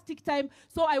fantastic time.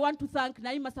 So I want to thank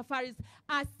Naima Safaris.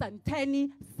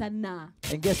 Asanteni sana.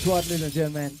 And guess what, ladies and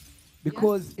gentlemen?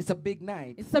 Because it's a big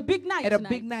night. It's a big night. And a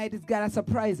big night is got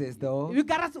surprises, though. We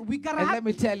gotta and let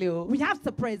me tell you, we have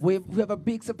surprises. We have a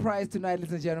big surprise tonight,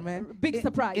 ladies and gentlemen. Big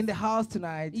surprise. In the house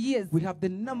tonight, yes, we have the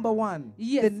number 1.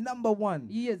 Yes. The number 1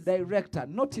 yes, director,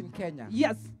 not in Kenya.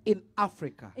 Yes. In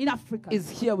Africa. In Africa. Is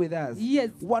here with us.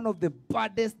 Yes. One of the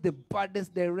baddest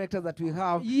directors that we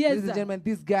have. Yes. Ladies and gentlemen,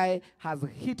 this guy has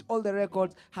hit all the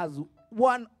records, has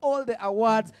won all the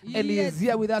awards, and he is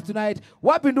here with us tonight.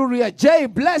 Wapinduria J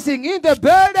Blessing in the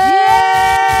building!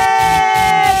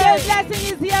 J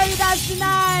Blessing is here with us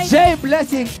tonight. J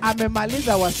Blessing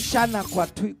amemaliza wasichana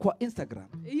kwa Instagram.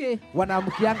 Yeah.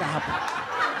 Wanaamkianga hapa.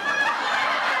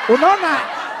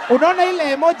 Unaona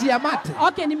ile emoji ya mate?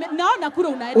 Okay, naona kule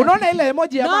unaenda. Unaona ile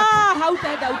emoji ya mate? No,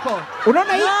 hautaenda huko.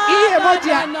 Unaona hii emoji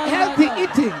ya healthy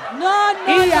eating? No.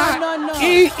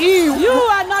 You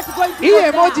are not going to go there. Hii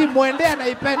emoji muende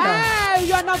anaipenda.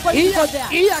 You are not going to go there.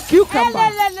 Hii ya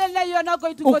cucumber. You are not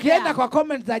going to go there. Ukienda kwa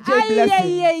comments za J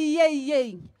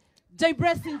Blessing. J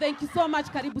Blessing, thank you so much.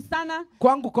 Karibu sana.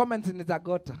 Kwangu comments ni za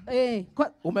gota.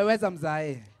 Umeweza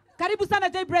mzae. Karibu sana,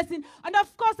 J Blessing. And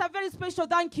of course, a very special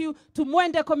thank you to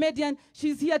Mwende Comedian.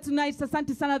 She's here tonight.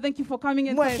 Asante sana. Thank you for coming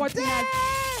and supporting us.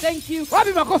 Thank you.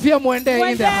 Wapi makofi ya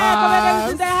Mwende in the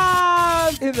house. In the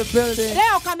house. In the building.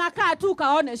 Leo kanaka tu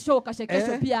kaone show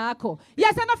kashekesho pia yako.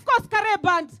 Yes, and of course, Kare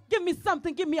Band. Give me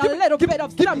something. Give me a little bit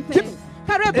of something.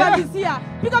 Kare Band is here.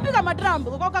 Piga madram.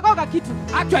 Goga kitu.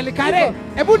 Actually, Kare,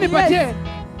 ebu nipatie.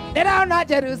 Ninaona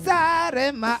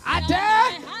Jerusalem ate.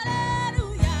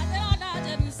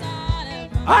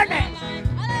 One.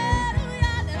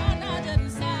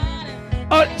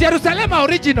 Oh, Jerusalem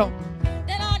original.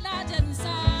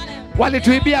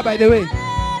 Walituibia, by the way.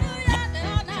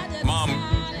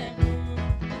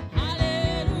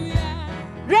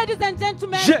 Ladies and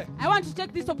gentlemen, Yeah. I want to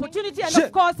take this opportunity and Yeah.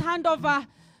 of course hand over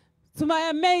to my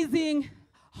amazing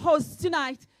host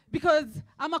tonight because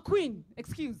I'm a queen.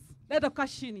 Excuse. Let of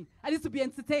Kashini. I need to be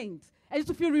entertained. I need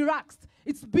to feel relaxed.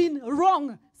 It's been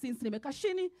wrong since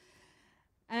Nimekashini.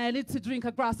 And I need to drink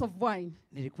a glass of wine.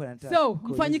 So,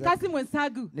 mfanyikazi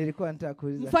mwensagu. Nilikuwa nataka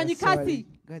kuuliza. Mfanyikazi.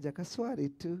 Gaja kaswali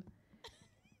tu.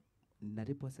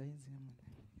 Nalipwa saizi.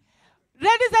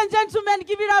 Ladies and gentlemen,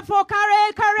 give it up for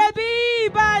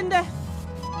Karebi Band.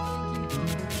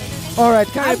 All right,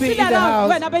 I'm Karebi in still the around.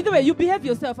 house. Well, by the way, you behave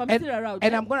yourself. I'm still around.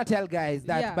 And I'm going to tell guys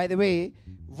that, Yeah. by the way,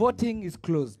 voting is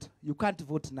closed. You can't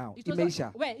vote now.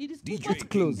 Imeisha. Well, it is It's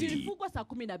closed. ilifungwa saa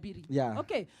 12. Yeah,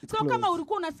 Okay. it's So closed. kama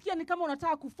ulikuwa unasikia ni kama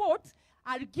unataka kuvote,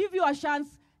 I'll give you a chance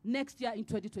next year in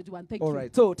 2021. Thank All you.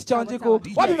 right. So, Teacher Sawa, Wanjiku, sawa.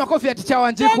 wapi makofi ya Teacher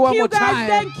Wanjiku Thank one you more guys. time?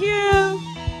 Thank you.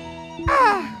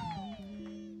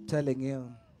 Telling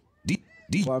you.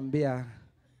 Kuambia.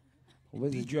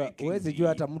 Uwezi jua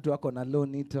hata mtu wako na low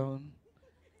knee town.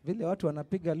 Vile watu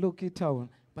wanapiga low key town.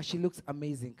 But she looks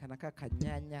amazing. Kanaka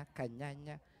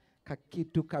kanyanya.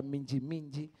 Kakitu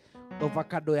kaminji.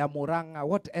 Avocado ya moranga.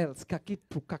 What else?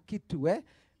 Kakitu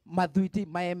Madhuiti,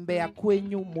 maembe ya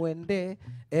kwenyu, muende.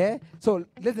 So,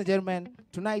 ladies and gentlemen,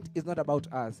 tonight is not about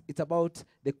us. It's about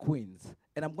the queens.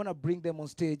 And I'm going to bring them on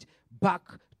stage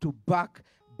back to back.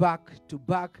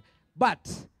 But,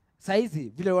 saizi,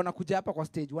 vile wanakuja hapa kwa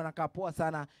stage, wanakaa poa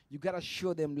sana. You got to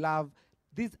show them love.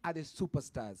 These are the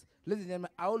superstars. Ladies and gentlemen,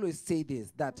 I always say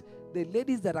this, that the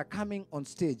ladies that are coming on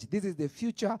stage, this is the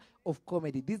future of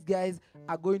comedy. These guys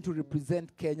are going to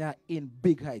represent Kenya in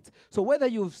big heights. So whether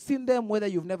you've seen them, whether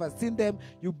you've never seen them,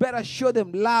 you better show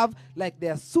them love like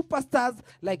they're superstars,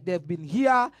 like they've been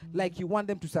here, like you want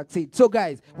them to succeed. So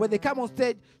guys, when they come on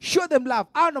stage, show them love.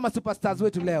 I know my superstars way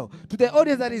to Leo. To the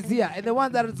audience that is here and the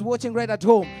ones that is watching right at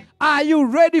home, are you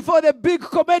ready for the big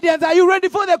comedians? Are you ready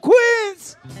for the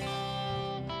queens?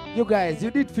 You guys, you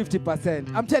did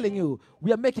 50%. I'm telling you,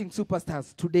 we are making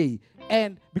superstars today.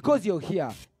 And because you're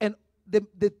here, and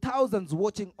the thousands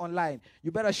watching online,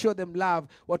 you better show them love.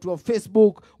 What to on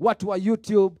Facebook, what to on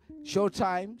YouTube.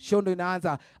 Showtime, show no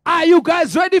answer. Are you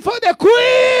guys ready for the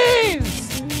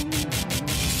queens?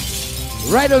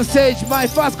 Right on stage, my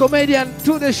first comedian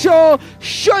to the show.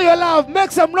 Show your love,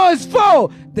 make some noise for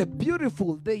the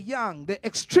beautiful, the young, the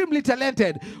extremely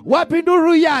talented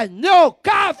Wapinduru ya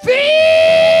Nyokafi!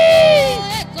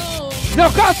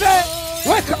 Nyokafi!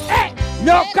 Wake up! Hey!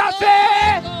 Nyokafi!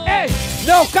 Hey!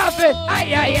 Nyokafi!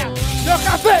 Ay, ay, ay!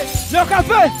 Nyokafi!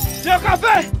 Nyokafi!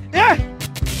 Nyokafi! Yeah!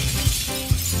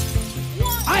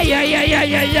 Ay, ay, ay,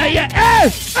 ay, ay, ay, ay! Hey!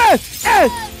 Hey! Hey!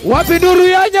 Wapinduru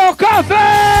ya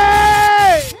Nyokafi!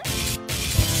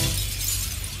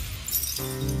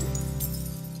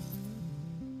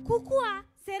 Kukua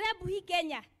serebu hii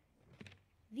Kenya.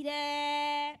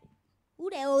 Vile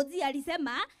ule Ozi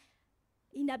alisema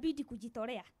inabidi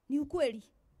kujitolea. Ni ukweli.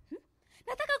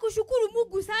 Nataka kushukuru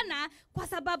Mungu sana kwa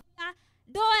sababu ya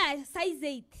ndoa ya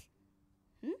size 8.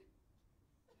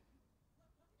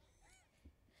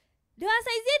 Ndoa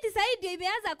size 8 sasa ndio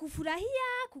imeanza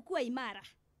kufurahia kukua imara.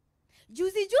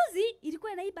 Juzi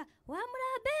ilikuwa inaiba wa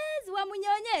mrabezi wa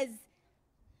munyonyezi.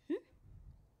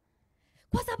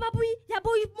 Kwa sababu ya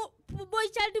boy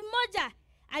child mmoja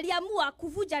aliamua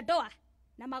kuvuja ndoa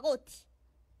na magoti.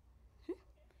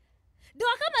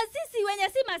 Ndoa kama sisi wenye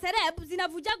si maserebu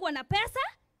zinavujagwa na pesa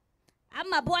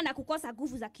ama bwana kukosa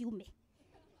nguvu za kiume.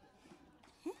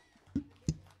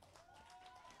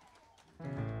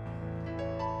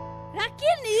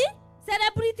 Lakini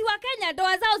celebrity wa Kenya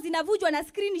ndoa zao zinavujwa na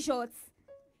screenshots.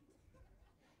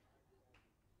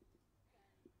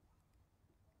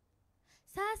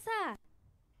 Sasa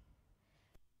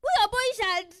huyo boy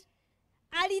child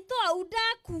alitoa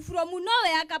udaku from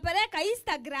nowhere akapeleka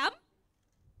Instagram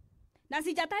na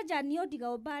sijataja ni Odiga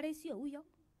Obare sio huyo.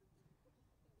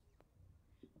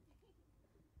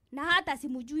 Na hata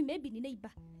simujui, maybe ni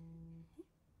neighbor.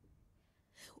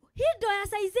 Hii ndoa ya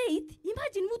size 8,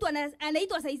 imagine mtu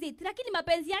anaitwa size 8 lakini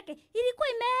mapenzi yake ilikuwa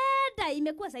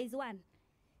imekuwa size 1.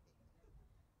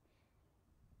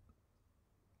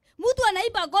 Mtu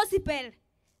anaiba gospel.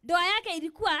 Ndoa yake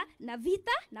ilikuwa na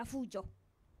vita na fujo.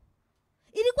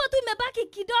 Ilikuwa tu imebaki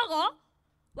kidogo,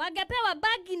 wangepewa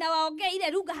bagi na waongee ile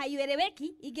lugha haieleweki,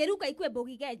 igeruka ikuwe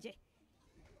bogigeje.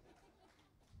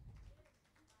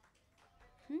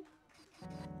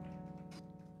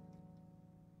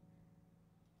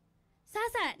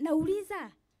 Sasa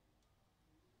nauliza,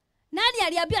 nani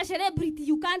aliambia celebrity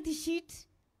you can't shit?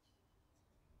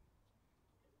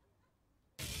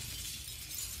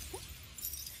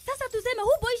 Sasa tuseme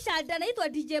huyu boy child anaitwa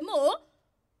DJ Mo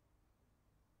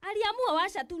aliamua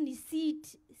washa tu ni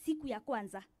sit siku ya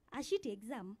kwanza. Ashiti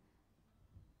exam.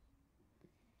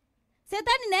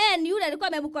 Shetani naye ni yule alikuwa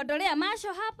amemkodolea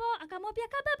masho hapo, akamwambia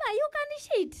kababa you can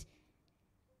shit.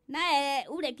 Naye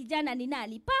ule kijana ni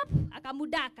nani? Pap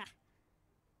akamudaka.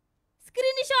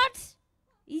 Screenshot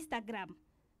Instagram.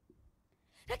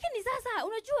 Lakini sasa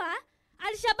unajua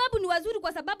Al-Shababu ni wazuri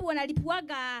kwa sababu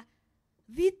wanalipuaga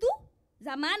vitu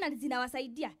za maana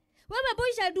zinawasaidia. Wewe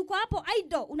boy child uko hapo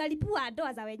idol unalipua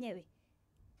doa za wenyewe.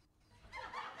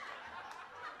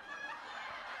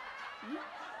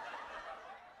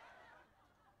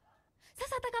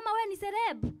 Sasa hata kama wewe ni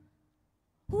celeb,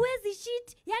 huwezi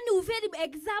cheat, yani ufeli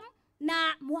exam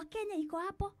na Mwakenya iko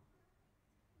hapo.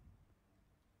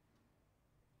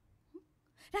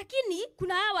 Lakini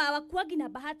kuna hawa hawakuagi na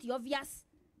bahati obvious.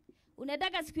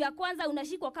 Unaendaga siku ya kwanza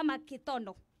unashikwa kama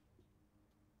kitondo.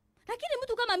 Lakini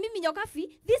mtu kama mimi Nyokafi,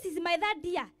 this is my third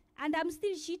year and I'm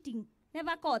still cheating.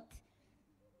 Never caught.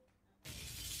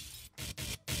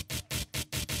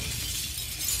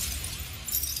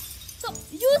 So,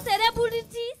 you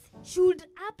celebrities should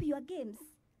up your games.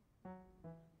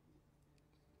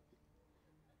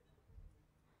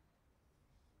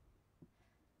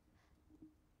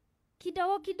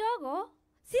 Kidogo kidogo,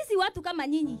 sisi watu kama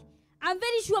nyinyi, I'm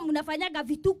very sure mnafanyaga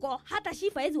vituko, hata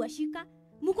shifa hizi washika.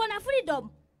 Mko na freedom.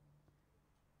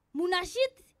 Muna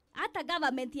shit, hata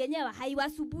government yenyewe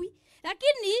haiwasubui.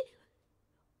 Lakini,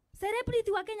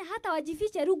 celebrity wa Kenya hata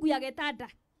wajifiche rugu ya getanda.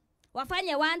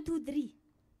 Wafanye 1, 2, 3.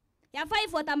 Ya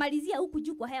 5 watamalizia huku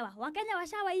juu kwa hewa. Wakenya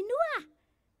washawainua.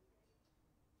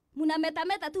 Muna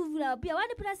meta tu pia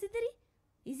 1 plus 3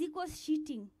 is equals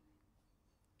cheating.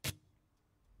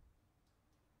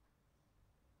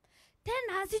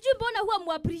 Tena sijui mbona huwa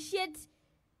muappreciate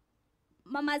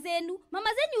mama zenu. Mama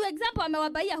zenu example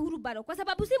amewabaia hurubaro kwa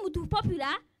sababu si mtu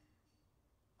popular.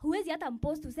 Huwezi hata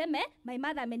mpost useme my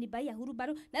mother amenibaia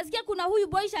hurubaro. Nasikia kuna huyu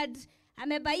boy child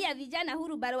amebaia vijana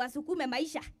hurubaro wasukume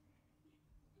maisha.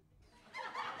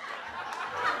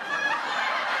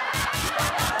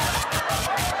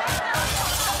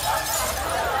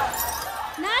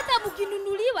 Na hata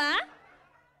mkinunuliwa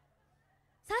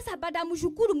sasa baada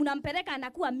mshukuru mnampeleka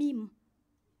anakuwa meme.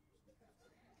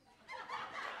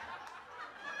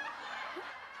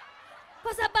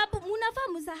 Kwa sababu mnafaa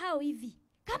msahau hivi.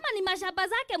 Kama ni mashamba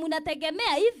zake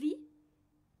mnategemea hivi,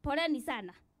 poleni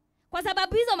sana. Kwa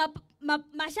sababu hizo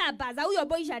mashamba za huyo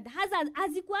boy child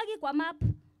hazikuagi kwa map.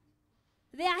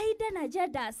 They are hidden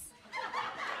agendas.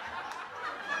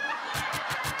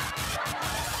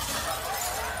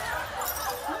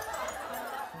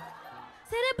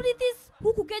 Celebrities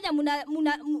huku Kenya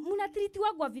muna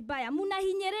treatiwa kwa vibaya, muna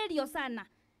hinyererio sana.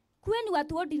 Kuweni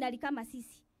watu ordinary kama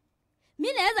sisi.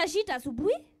 Mimi naweza shita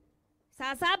asubuhi,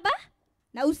 saa 7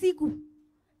 na usiku.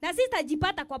 Na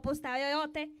sitajipata kwa posta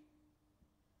yoyote.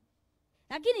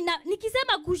 Lakini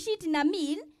nikisema kushiti na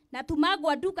mean na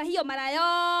tumagwa duka hiyo mara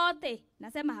yote,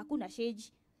 nasema hakuna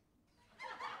sheji.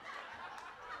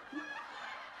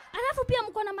 Alafu pia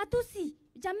mko na matusi.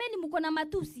 Jameni mko na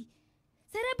matusi.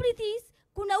 Celebrities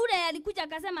kuna ule alikuja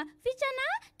akasema vijana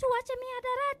tuache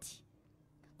mihadarati.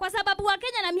 Kwa sababu wa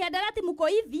Kenya na mihadarati mko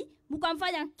hivi,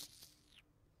 mkamfanya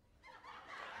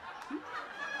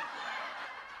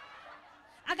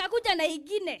akakuja na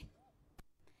ingine.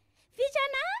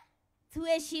 Vijana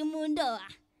tuheshimu ndoa.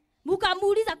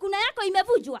 Mkamuuliza kuna yako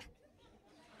imevujwa?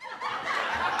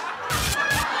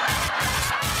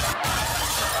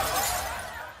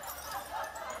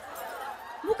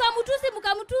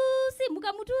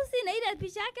 Mkamutusi na ile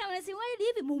picha yake anasema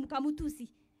hivi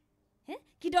mkamutusi.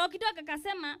 Kidogo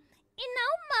akasema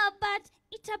inauma but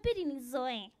itabidi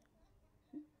nizoe.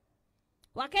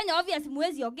 Wakenya obvious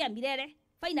muwezi ongea milele.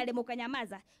 Finally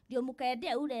mkanyamaza. Ndio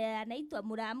mkaendea ule anaitwa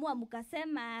Muramua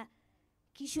mkasema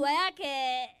kishwa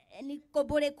yake ni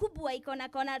kobole kubwa iko na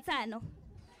kona 5.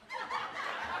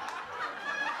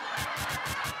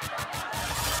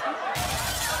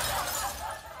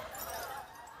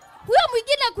 Huyo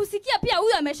mwingine kusikia pia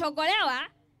huyo ameshogolewa,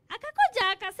 akakoja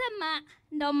akasema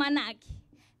ndo manaki.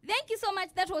 Thank you so much,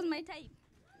 that was my time.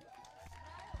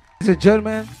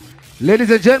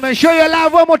 Ladies and gentlemen, show your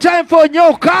love one more time for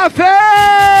Nyokafi!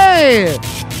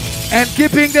 And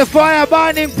keeping the fire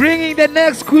burning, bringing the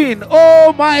next queen.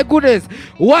 Oh my goodness.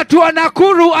 Watu wa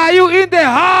Nakuru, are you in the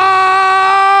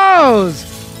house?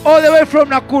 All the way from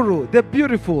Nakuru, the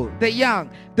beautiful, the young,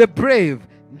 the brave,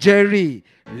 Jerry.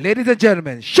 Ladies and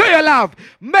gentlemen, show your love.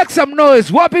 Make some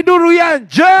noise. Wapinduru yan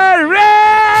Jerry!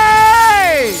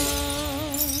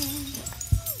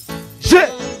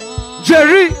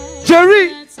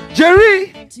 Jerry!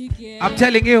 I'm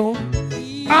telling you.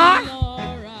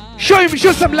 Show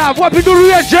some love.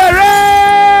 Wapiduria Jerry!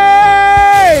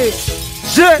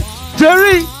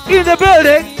 Jerry in the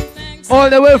building. All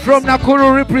the way from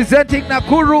Nakuru, representing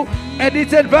Nakuru and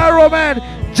its environment.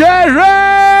 Jerry!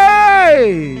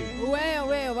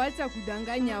 Wewe wacha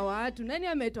kudanganya watu. Nani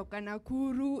ametoka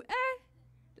Nakuru?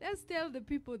 Let's tell the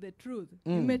people the truth.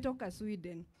 Nimetoka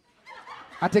Sweden.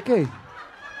 Ateke.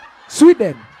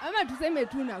 Sweden. Ama tuseme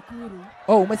tu Nakuru.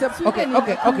 Oh, umesema okay.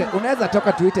 Unaweza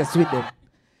toka tuite Sweden.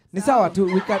 Ni sawa tu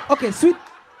we can. Okay,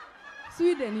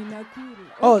 Sweden ni Nakuru.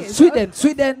 Oh, Okay,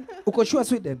 Sweden. Uko sure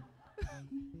Sweden?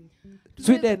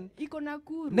 Sweden. Iko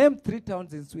Nakuru. Name 3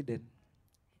 towns in Sweden.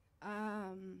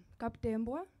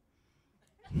 Kaptembwa.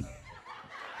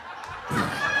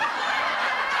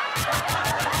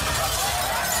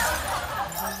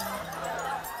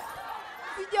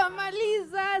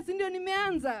 Sijamaliza, si ndio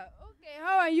nimeanza. Okay,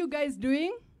 how are you guys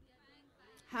doing?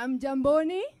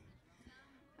 Hamjamboni?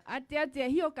 Ati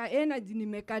hiyo ka energy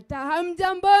nimekataa.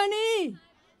 Hamjamboni?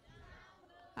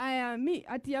 Aya,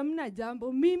 ati hamna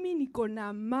jambo. Mimi niko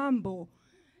na mambo.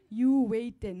 You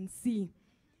wait and see.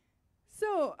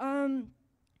 So,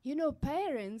 you know,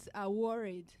 parents are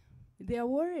worried. They are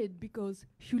worried because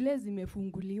shule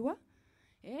zimefunguliwa.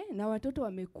 Na watoto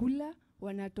wamekula,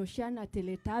 wanatoshana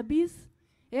Teletubbies.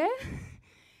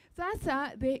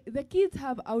 Sasa, the kids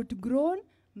have outgrown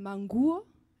manguo.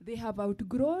 They have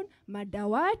outgrown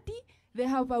madawati. They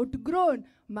have outgrown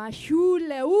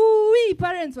mashule. Ui,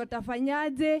 parents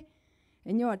watafanyaje?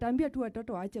 Enye watambia tu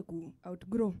watoto waache ku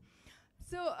outgrow.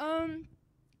 So,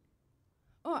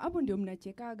 hapo ndio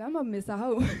mnachekaga ama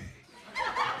mmesahau?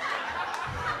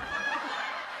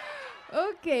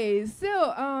 Okay,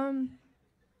 so,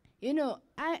 you know,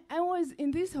 I was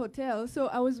in this hotel, so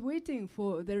I was waiting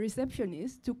for the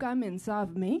receptionist to come and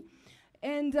serve me.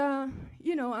 And,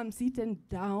 you know, I'm sitting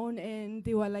down and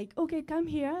they were like, okay, come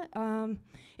here.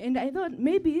 And I thought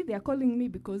maybe they're calling me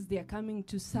because they're coming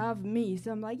to serve me.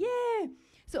 So I'm like, yeah.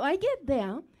 So I get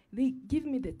there, they give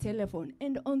me the telephone.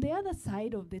 And on the other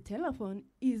side of the telephone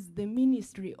is the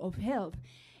Ministry of Health.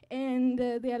 And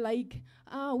they're like,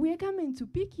 we're coming to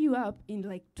pick you up in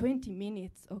like 20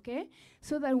 minutes, okay?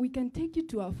 So that we can take you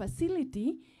to our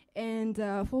facility and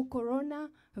for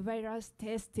coronavirus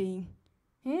testing.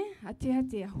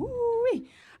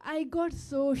 I got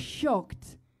so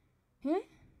shocked.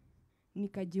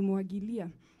 Nikajimwagilia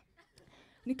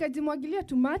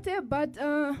tumate, but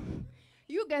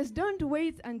you guys don't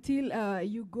wait until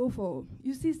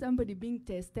you see somebody being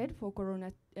tested for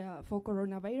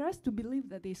coronavirus to believe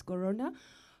that there's corona.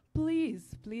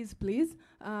 Please,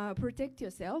 protect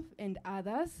yourself and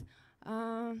others.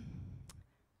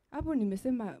 Hapo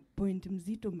nimesema point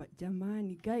mzito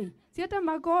jamani, guy. Si hata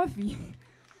makofi.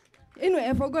 Anyway,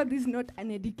 I forgot this is not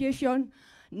an education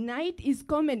night, is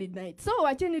comedy night. So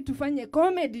wacheni tufanye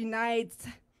comedy nights.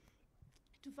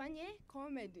 Tufanye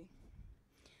comedy.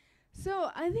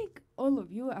 So I think all of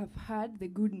you have heard the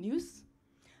good news.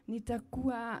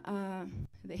 Nitakuwa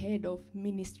the head of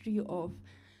Ministry of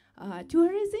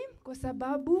Tourism kwa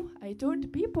sababu I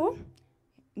told people,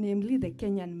 namely the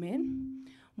Kenyan men,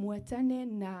 muachane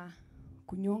na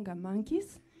kunyonga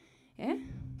monkeys.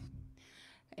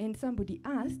 And somebody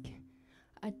asked,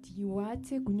 ati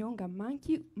wache kunyonga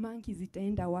monkey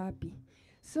zitaenda wapi?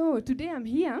 So today I'm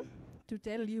here to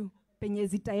tell you penye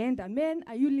zitaenda. Men,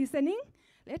 are you listening?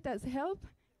 Let us help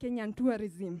Kenyan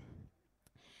tourism.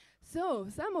 So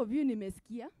some of you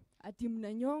nimesikia ati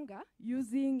mnanyonga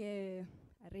using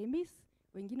remis,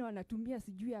 wengine wanatumia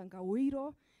sijui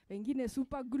angawiro, wengine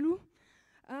super glue.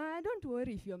 Don't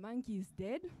worry if your monkey is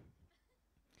dead.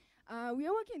 We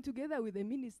are working together with the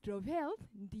Ministry of Health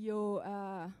ndio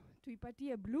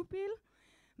tuipatie blue pill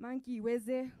monkey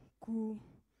iweze ku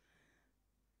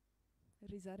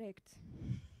resurrect.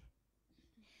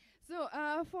 So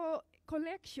for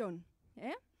collection,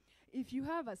 if you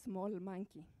have a small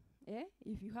monkey,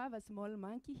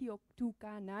 hiyo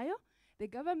tuka nayo, the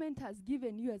government has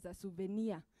given you as a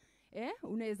souvenir.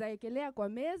 Unaweza ekelea kwa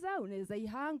meza, unaweza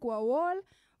ihang kwa wall,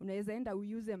 unaweza enda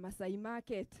uuse Masai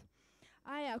Market.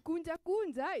 Aya, kunja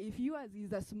if yours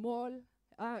is a small,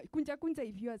 kunja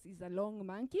if yours is a long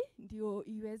monkey, ndio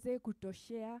iweze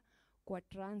kutoshea kwa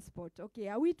transport. Okay,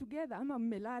 are we together ama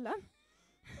mmelala?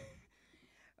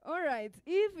 All right,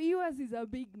 if yours is a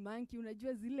big monkey,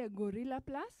 unajua zile Gorilla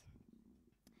Plus,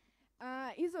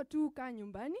 hizo tu ka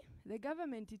nyumbani, the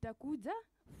government itakuja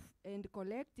and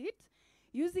collect it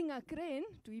using a crane,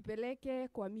 tuipeleke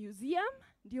kwa museum,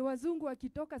 ndio wazungu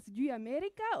wakitoka sijui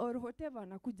America or whatever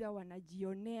wanakuja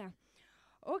wanajionea.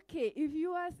 Okay, if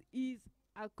yours is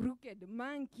a crooked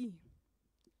monkey,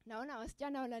 naona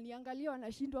wasichana wananiangalia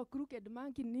wanashindwa crooked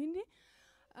monkey nini?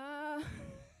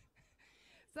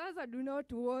 Sasa do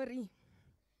not worry.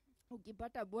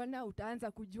 Ukipata bwana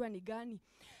utaanza kujua ni gani.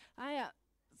 Haya.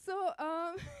 So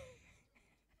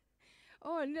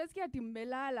oh, ninasikia ati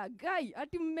mmelala. Guy,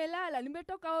 ati mmelala.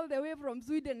 Nimetoka all the way from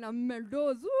Sweden na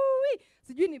mmedoze.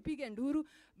 Sijui nipige nduru.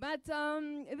 But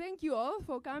thank you all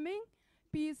for coming.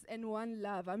 Peace and one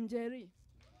love. I'm Jerry.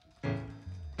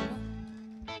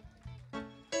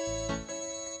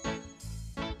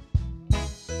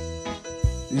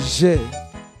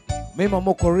 Mimi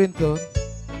Mokorintho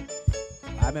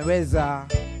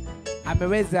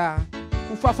ameweza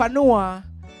kufafanua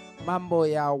mambo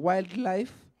ya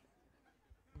wildlife.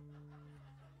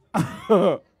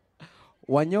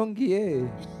 Wanyongi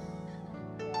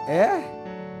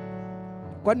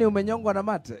kwani umenyongwa na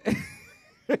mate?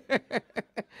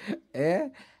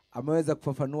 Ameweza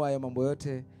kufafanua hayo mambo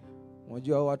yote.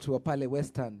 Unajua watu wa pale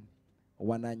Western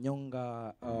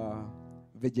wananyonga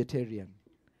vegetarian.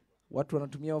 Watu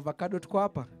wanatumia avocado, tuko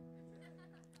hapa.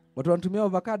 Watu wanatumia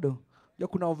avocado. Unajua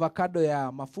kuna avocado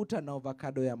ya mafuta na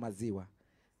avocado ya maziwa.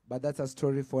 But that's a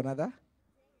story for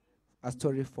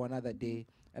another day.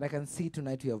 And I can see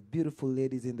tonight we have beautiful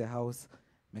ladies in the house.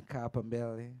 Mekaa hapa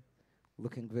mbele,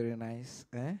 looking very nice.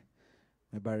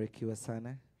 Mebarikiwa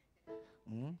sana.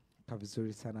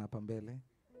 Kavizuri sana hapa mbele.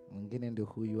 Mwingine ndio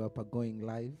huyu hapa going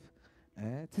live.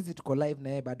 Sisi tuko live na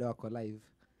yeye bado wako live.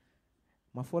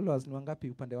 Followers ni wangapi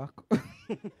upande wako?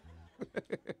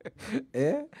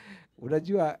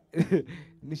 Unajua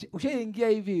ushaingia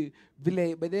hivi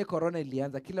vile baadaye corona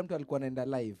ilianza, kila mtu alikuwa anaenda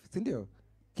live, si ndio?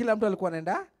 Kila mtu alikuwa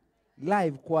anaenda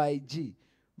live kwa IG.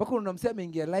 Mpaka unamsema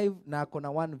ameingia live na ako na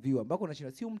 1 viewer. Mpaka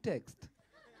unashinda si umtext.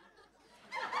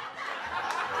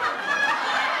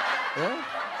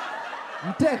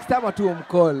 Mtext ama tu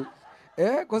umcall.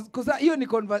 Kwa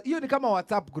hiyo ni kama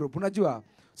WhatsApp group, unajua?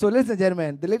 So ladies and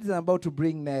gentlemen, the lady I'm about to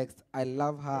bring next, I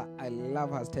love her. I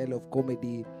love her style of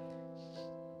comedy.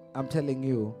 I'm telling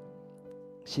you,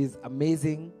 she's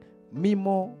amazing.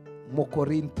 Mimo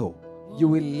Mokorintho. You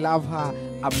will love her.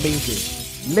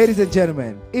 Amazing. Ladies and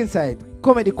gentlemen, inside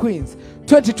Comedy Queens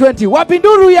 2020,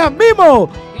 wapinduru ya Mimo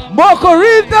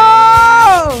Mokorintho!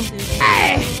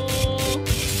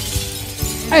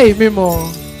 Hey Mimo,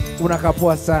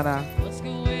 unakapua sana.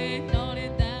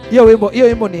 Hiyo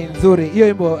wimbo ni nzuri. Hiyo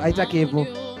wimbo haitaki hivyo.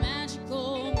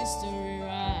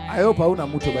 I hope hauna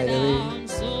mtu by the way.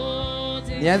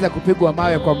 Nianze kupigwa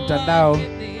mawe kwa mtandao.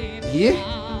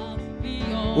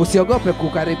 Usiogope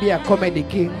kukaribia Comedy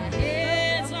King.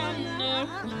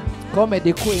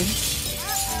 Comedy Queen.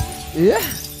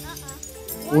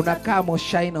 Unakaa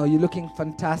moshino, you looking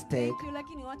fantastic.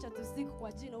 Lakini wacha tusiku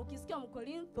kwa jina. Ukisikia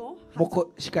Mokorintho,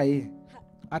 shika hii.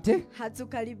 Ate?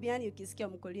 Hatukaribiani ukisikia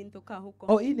Mokorintho kaa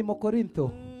huko. Oh, hii ni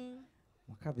Mokorintho.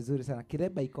 Mkaa vizuri sana.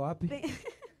 Kireba iko wapi?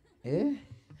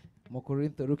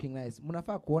 Mokorintho looking nice.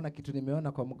 Mnafaa kuona kitu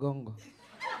nimeona kwa mgongo.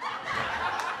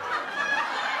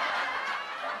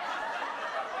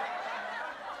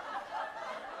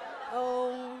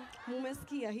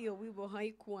 Mumesikia hiyo wimbo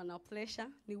haikuwa na pressure,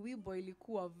 ni wimbo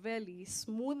ilikuwa very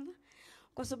smooth.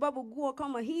 Kwa sababu nguo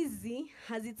kama hizi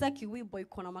hazitaki wimbo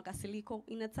iko na makasiliko,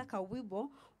 inataka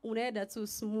wimbo unaenda tu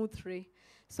smoothly.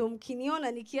 So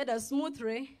mkiniona nikienda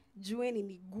smoothly, jueni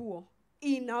ni nguo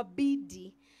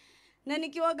inabidi. Na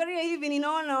nikiwaangalia hivi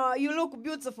ninaona you look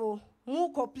beautiful,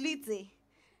 muko plite.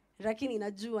 Lakini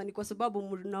najua ni kwa sababu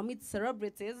mna meet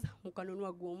celebrities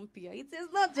mkanunua nguo mpya. It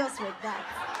is not just like that.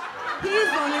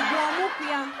 Hizo ni nguo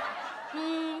mpya.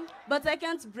 But I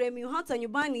can't blame you. Hata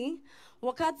nyumbani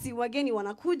wakati wageni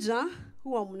wanakuja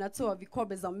huwa mnatoa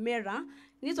vikombe za mera.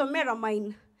 Inaitwa mera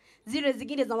mine. Zile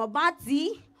zingine za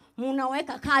mabati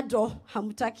mnaweka kado,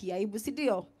 hamtaki aibu, si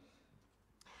ndio?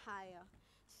 Haya.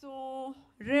 So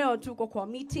leo tuko kwa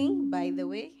meeting by the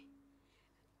way.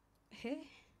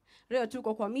 Leo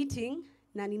tuko kwa meeting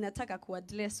na ninataka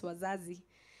kuaddress wazazi.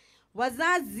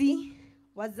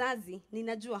 Wazazi,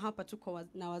 ninajua hapa tuko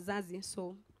na wazazi,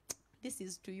 so this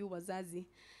is to you wazazi.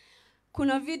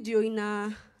 Kuna video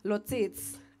ina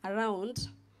rotates around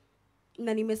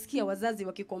na nimesikia wazazi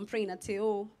wakicomplain ati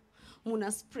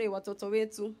muna spray watoto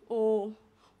wetu,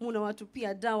 muna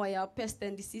watupia dawa ya pest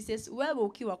and diseases. Wewe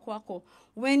ukiwa kwako,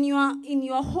 when you are in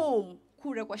your home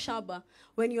kule kwa shamba,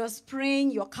 when you are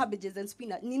spraying your cabbages and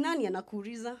spinach, ni nani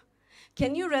anakuuliza?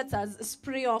 Can you let us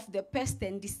spray off the pest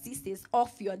and diseases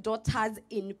of your daughters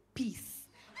in peace?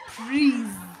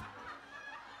 Please.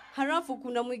 Halafu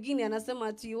kuna mwingine anasema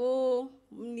ati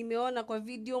nimeona kwa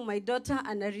video my daughter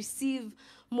ana receive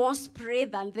more spray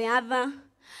than the other.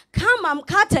 Kama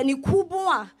mkate ni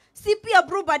kubwa, si pia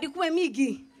brubadi kuwe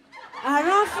migi.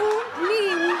 Halafu ni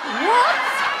what?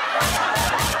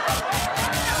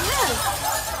 Yes.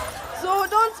 So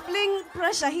don't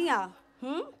pressure here.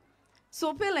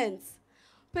 So parents,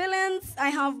 I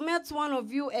have met one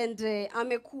of you and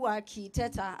amekuwa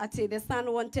kiteta ati the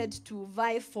son wanted to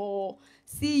vie for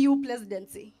CU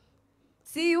presidency.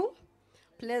 CU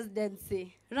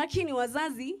presidency. Lakini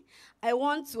wazazi, I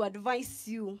want to advise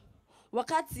you.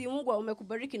 Wakati Mungu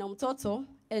umekubariki na mtoto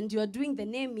and you are doing the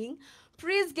naming,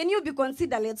 please can you be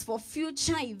considerate for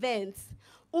future events.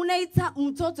 Unaita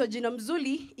mtoto jina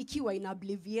mzuri ikiwa in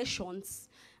abbreviations.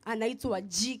 Anaitwa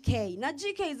GK. Na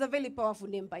GK is a very powerful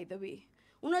name, by the way.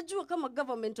 Unajua kama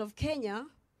government of Kenya,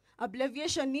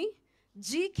 abbreviation ni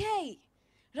GK.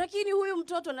 Lakini huyu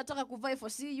mtoto anataka kuvai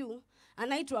for CU,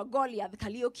 anaitwa Goliath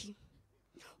Kalioki.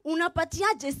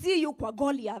 Unapatiaje CU kwa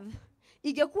Goliath?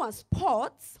 Ingekuwa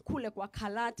sports, kule kwa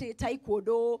karate,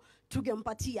 taekwondo,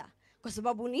 tungempatia. Kwa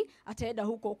sababu ni ataenda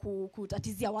huko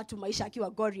kutatizia watu maisha akiwa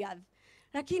Goliath.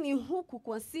 Lakini huku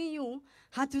kwa CU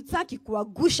hatutaki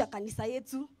kuagusha kanisa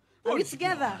yetu. Are we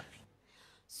together?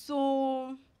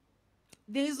 So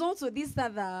there is also this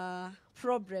other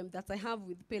problem that I have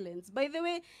with parents. By the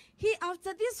way,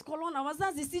 after this corona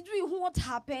wazazi sijui what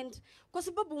happened kwa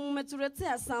sababu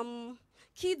mmetuletea some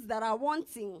kids that are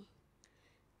wanting.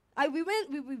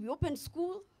 We opened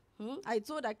school. I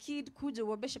told a kid kuja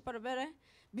wabeshe parabere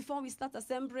before we start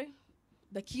assembly.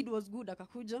 The kid was good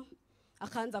akakuja.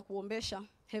 Akaanza kuombesha.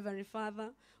 Heavenly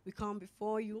Father, we come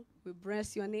before you. We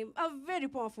bless your name. A very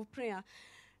powerful prayer.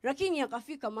 Lakini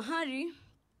akafika mahali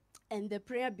and the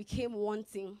prayer became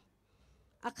wanting.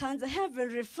 Akaanza,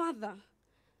 Heavenly Father,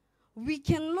 we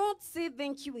cannot say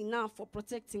thank you enough for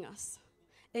protecting us.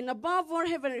 And above all,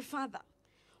 Heavenly Father,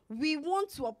 we want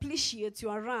to appreciate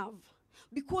your love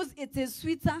because it is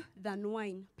sweeter than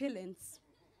wine. Parents,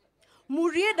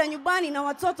 murieda nyumbani na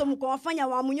watoto mkawafanya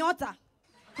wa munyota.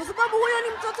 Kwa sababu huyo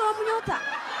ni mtoto wa munyota.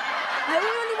 Huyo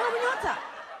ni wa munyota.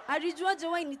 Alijuaje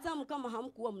wine ni tamu kama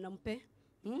hamkuwa mnampe?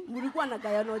 Mlikuwa na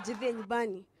gayano jeve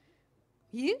nyumbani.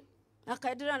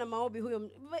 Akaendelea na maombi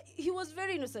huyo. He was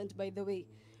very innocent, by the way.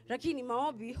 Lakini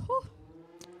maombi,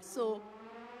 so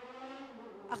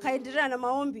akaendelea na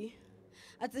maombi.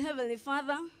 At the Heavenly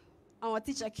Father, our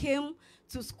teacher came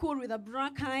to school with a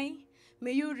black eye.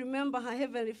 May you remember her,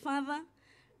 Heavenly Father.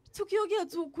 Tukiongea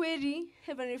tu kweli,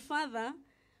 Heavenly Father,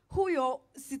 huyo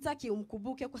sitaki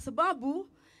umkubuke kwa sababu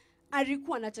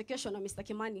alikuwa anachekeshwa na Mr.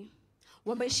 Kimani.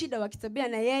 Wameshida wakitembea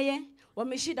na yeye,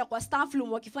 wameshida kwa staff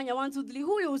room wakifanya 1 2 3,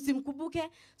 huyo usimkubuke.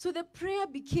 So the prayer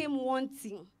became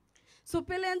wanting. So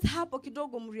parents hapo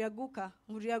kidogo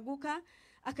mriaguka,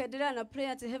 akaendelea na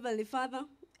prayer to Heavenly Father.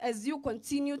 As you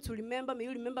continue to remember, may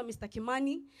you remember Mr.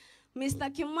 Kimani. Mr.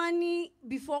 Kimani,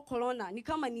 before corona, ni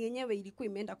kama ni yenyewe ilikuwa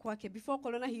imeenda kwake. Before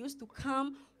corona, he used to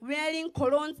come wearing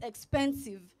colognes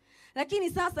expensive. Lakini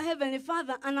sasa Heavenly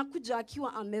Father anakuja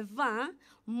akiwa amevaa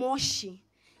moshi.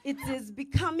 It is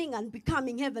becoming and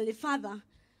becoming, Heavenly Father,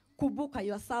 kubuka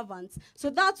your servants.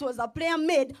 So that was a prayer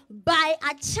made by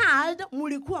a child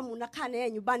mulikuwa munakaa na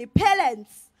yeye nyumbani.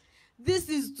 Parents, this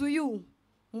is to you.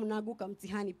 Munaguka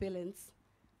mtihani, parents.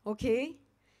 Okay?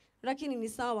 Lakini ni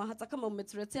sawa, hata kama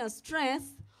umetuletea stress,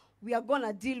 we are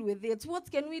gonna deal with it. What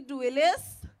can we do,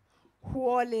 Elias?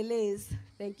 Huole Elias.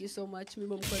 Thank you so much,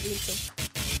 Mimo Mkorinto.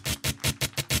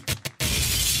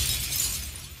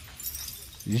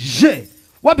 Je,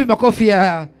 wapi makofi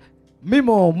ya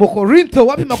Mimo Mkorinto?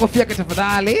 Wapi makofi yake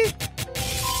tafadhali?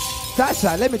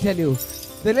 Sasa, let me tell you,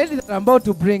 the lady that I'm about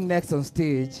to bring next on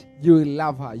stage, you will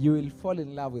love her. You will fall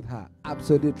in love with her.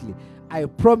 Absolutely. I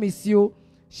promise you,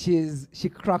 she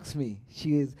cracks me.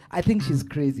 I think she's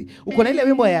crazy. Uko na ile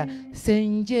wimbo ya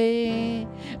Senjee,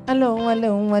 hello.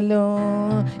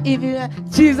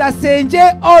 She's a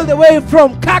Senjee all the way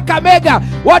from Kakamega.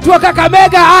 Watu wa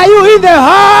Kakamega, are you in the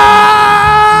house?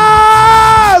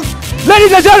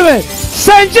 Ladies and gentlemen,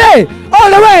 Senjee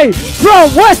all the way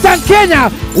from Western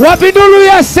Kenya. Wapindulu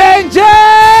ya Senjee.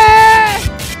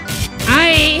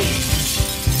 Ai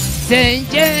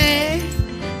Senjee,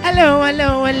 hello.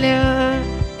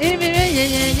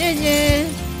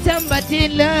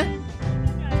 Sambatila.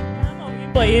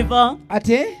 Wimbo hivyo.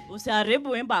 Ate? Usiharibu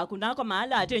wimbo hakunako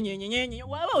mahali ate nyenyenyenye.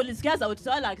 Wewe ulisikia sauti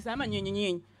swala akisema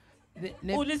nyenyenyenye.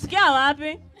 Ulisikia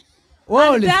wapi? Wewe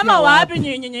ulisikia wapi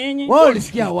nyenyenyenye? Wewe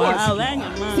ulisikia wapi?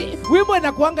 Wimbo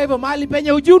inakuanga hivyo mahali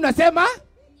penye ujui unasema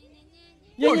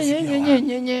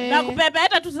nyenyenyenye. Na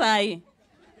kupepeta tu sahi.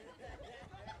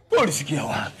 Wewe ulisikia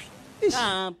wapi?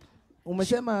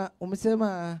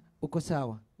 Umesema uko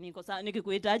sawa. Niko sawa,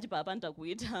 nikikuhitaji papa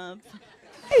nitakuita hapa.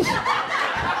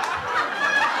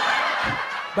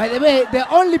 By the way, the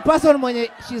only person mwenye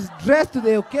she's dressed to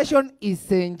the occasion is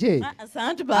Senjee.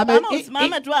 Asante baba, ama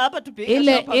usimame tu hapa tupige.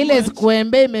 Ile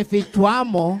skwembe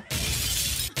imefichwamo.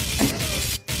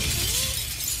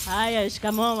 Haya,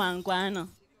 shikamoo wangwana.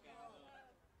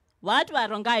 Watu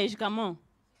waronga shikamoo.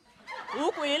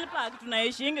 Huku Hillpark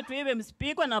tunaishingi tuibe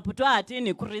msipikwa na putwa ati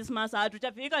ni Christmas,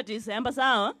 hatujafika December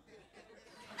sawa?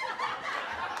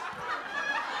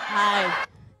 Hai.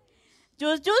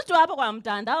 Juzi tu hapo kwa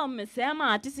mtandao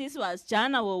mmesema ati sisi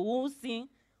wasichana weusi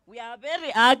we are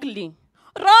very ugly.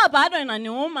 Roho bado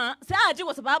inaniuma, si ati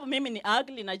kwa sababu mimi ni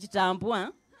ugly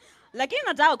najitambua. Lakini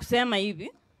nataka kusema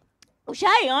hivi.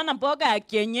 Ushaiona mboga ya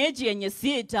kienyeji yenye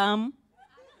si tamu?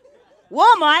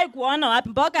 Wewe umewahi kuona wapi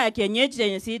mboga ya kienyeji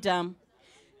yenye si tamu?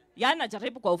 Yaani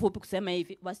najaribu kwa ufupi kusema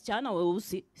hivi, wasichana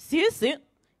weusi sisi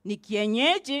ni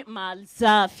kienyeji mali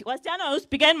safi. Wasichana weusi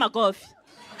pigeni makofi.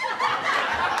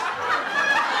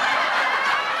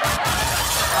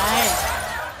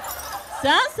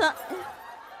 Sasa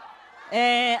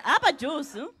hapa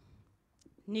juzi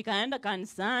nikaenda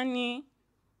kanisani.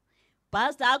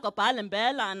 Pastor ako pale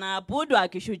mbele anaabudu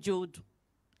akishujudu.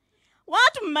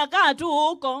 Watu mmekaa tu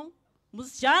huko.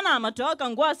 Msichana ametoka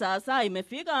nguo sasa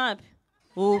imefika wapi?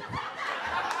 Huko.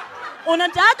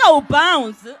 Unataka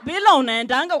ubounce bila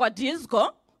unaendanga kwa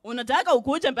disco, unataka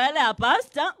ukuje mbele ya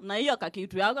pastor na hiyo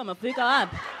kakitu yako imefika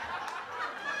wapi?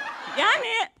 Yaani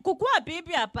kukua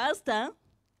bibi ya pastor,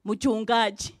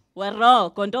 mchungaji wa roho,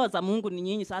 kondoo za Mungu ni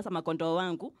nyinyi sasa makondoo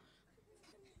wangu.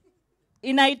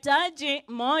 Inahitaji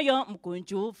moyo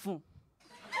mkunjufu.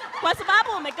 Kwa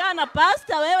sababu umekaa na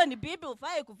pastor, wewe ni bibi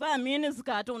ufai kuvaa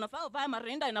miniskirt, unafaa uvae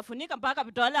marinda inafunika mpaka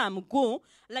vitole ya mguu,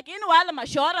 lakini wale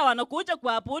mashora wanakuja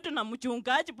kuabudu na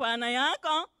mchungaji bwana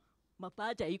yako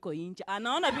mapaja iko nje.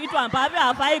 Anaona vitu ambavyo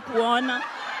hafai kuona.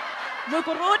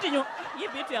 Mkirudi hii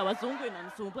vitu ya wazungu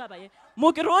inanisumbua hapa yeye.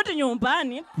 Mkirudi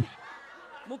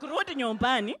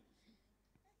nyumbani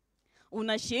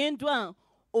unashindwa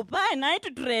upae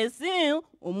night dressing,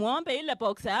 umuombe ile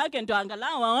box yake ndio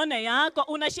angalau waone yako.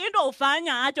 Unashindwa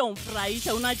ufanya acha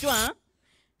umfurahisha, unajua?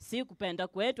 Si kupenda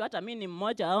kwetu, hata mimi ni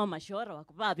mmoja wao mashora wa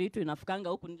kuvaa vitu inafukanga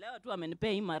huku. Leo tu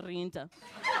amenipea hii marinda.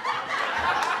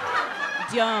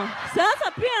 Ndio.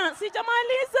 Sasa pia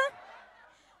sijamaliza.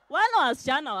 Wale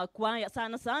wasichana wa kwaya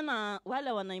sana sana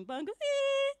wale wanaimbanga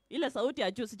ile sauti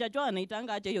ya juu, sijajua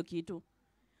wanaitanga aje hiyo kitu.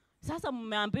 Sasa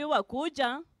mmeambiwa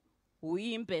kuja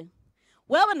uimbe.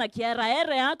 Wewe na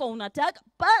kiaraere yako unataka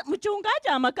mchungaji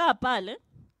amakaa pale,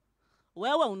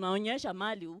 wewe unaonyesha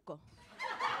mali huko.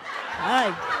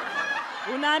 Hai.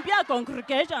 Unaambia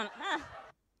congregation,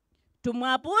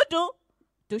 tumwabudu,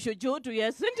 tushujudu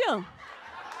Yesu ndio.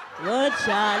 What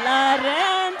shall I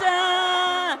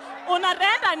render?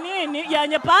 Unarenda nini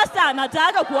yenye pastor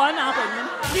anataka kuona hapo nini?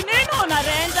 Ni nini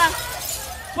unarenda?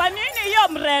 Kwa nini hiyo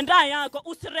mrenda yako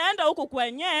usirenda huko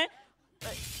kwenye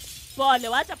pole?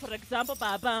 Wacha for example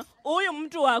baba, huyu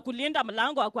mtu wa kulinda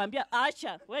mlango akwambia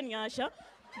Asha, wewe ni Asha.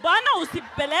 Bwana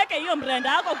usipeleke hiyo mrenda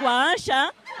yako kwa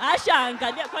Asha. Asha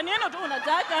angalia. Kwa nini tu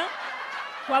unataka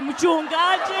kwa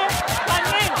mchungaji? Kwa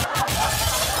nini?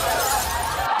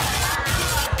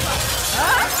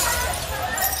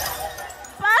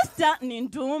 Pastor ni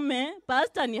ndume,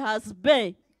 pastor ni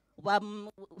husband wa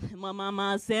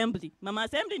mama assembly. Mama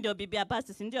assembly ndio bibi ya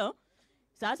pastor, si ndio?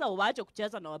 Sasa uwache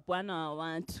kucheza na bwana wa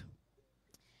watu.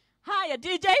 Haya,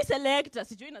 DJ selector,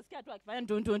 sijui nasikia tu akifanya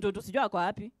ndu sijui ako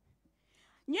wapi.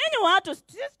 Nyinyi watu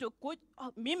sisi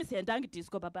mimi siendangi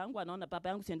disco, baba yangu anaona baba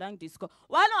yangu siendangi disco.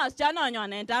 Wale wasichana wenye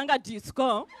wanaendanga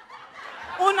disco,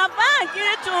 unavaa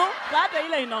kitu bado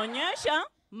ile inaonyesha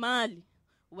mali.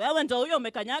 Wewe ndio huyo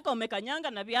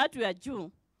umekanyanga na viatu ya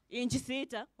juu. Inchi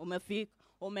 6 umefika,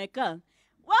 umekaa.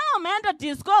 Wewe umeenda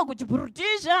disco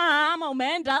kujiburudisha ama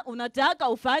umeenda unataka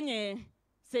ufanye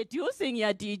seducing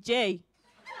ya DJ?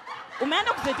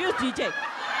 Umeenda kuseduce DJ.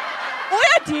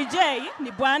 Huyo DJ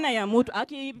ni bwana ya mtu.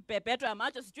 Akipepeto ya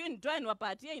macho sijui nitoe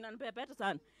niwapatie inanipepeta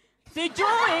sana.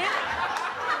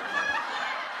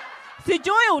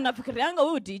 Sijui unafikirianga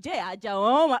huyu DJ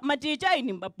hajaoa. Ma DJ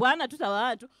ni bwana tu za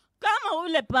watu. Kama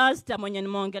ule pastor mwenye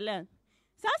nimeongelea.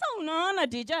 Sasa unaona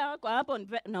DJ wako hapo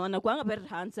na wanakuanga very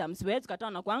handsome. Siwezi kataa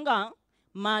wanakuanga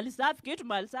mali safi, kitu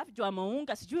mali safi jua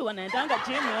maunga, sijui wanaendanga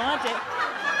gym wote.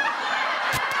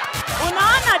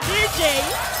 Unaona DJ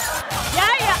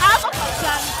yeye hapo kwa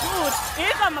santuri.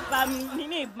 Hizo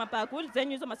mapakuli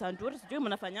zenyu hizo masanturi sijui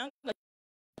mnafanyanga.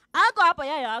 Ako hapo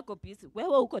yeye ako busy.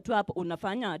 Wewe uko tu hapo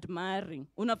unafanya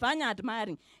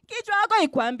admiring. Kichwa yako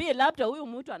ikwambie labda huyu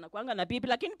mtu anakuanga na bibi,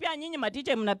 lakini pia nyinyi ma DJ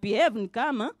mna behave ni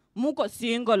kama mko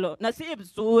single na si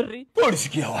vizuri.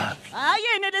 Ulisikia wapi?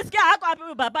 Nilisikia hako hapo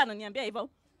huyu baba ananiambia hivyo.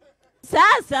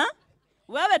 Sasa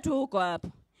wewe tu uko hapo.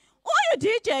 Huyu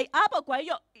DJ hapo kwa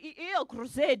hiyo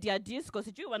crusade ya disco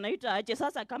sijui wanaita aje.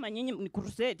 Sasa kama nyinyi ni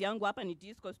crusade yangu hapa ni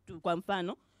disco tu kwa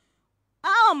mfano.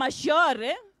 Hao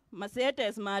mashore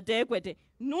masetes matekwete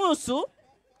nusu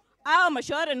au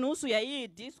mashore nusu ya hii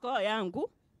disco yangu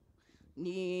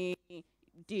ni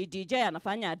DJ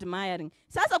anafanya admiring.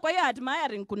 Sasa kwa hiyo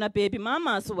admiring kuna baby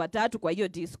mamas watatu kwa hiyo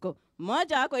disco.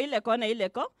 Mmoja ako ile kona ile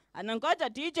ko anangoja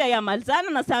DJ ya malizana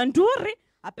na santuri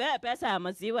apewe pesa ya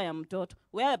maziwa ya mtoto.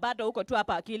 Wewe bado uko tu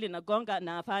hapa akili na gonga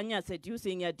na afanya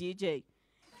seducing ya DJ.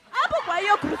 Hapo kwa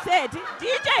hiyo crusade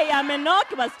DJ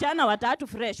amenoki wasichana watatu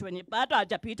fresh wenye bado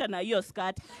hajapita na hiyo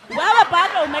skirt. Wewe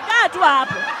bado umekaa tu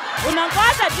hapo.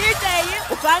 Unangoja DJ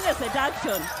ufanye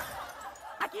seduction.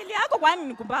 Akili yako kwani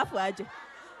ni kumbafu aje?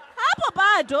 Hapo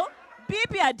bado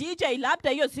bibi ya DJ labda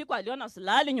hiyo siku aliona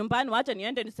silali nyumbani, wacha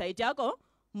niende ni site yako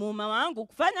mume wangu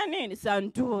kufanya nini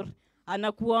santuri.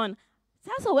 Anakuona.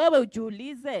 Sasa wewe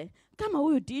ujiulize kama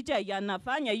huyu DJ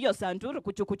anafanya hiyo santuri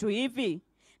kuchukuchu hivi.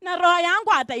 Na roho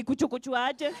yangu ataikuchukuchu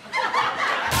aje? Hiyo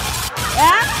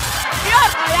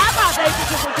roho yangu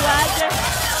ataikuchukuchu aje?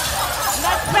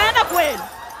 Nakupenda kweli.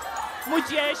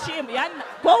 Mjiheshimu. Yani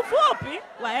kwa ufupi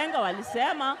wahenga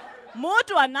walisema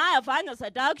mtu anayefanya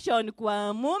seduction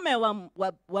kwa mume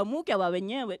wa mke wa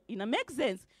wenyewe ina make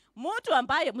sense. Mtu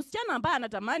ambaye msichana ambaye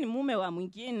anatamani mume wa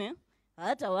mwingine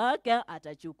hata wake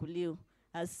atachukuliwa.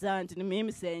 Asante, ni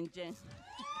mimi Senje.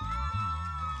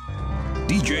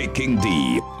 DJ King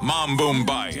D, Mambo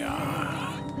Mbaya.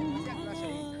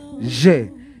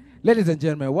 Je, ladies and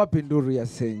gentlemen, wapi nduru ya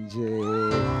Senje?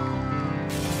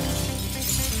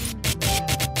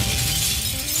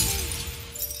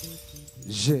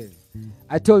 Je,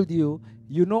 I told you,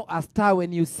 you know a star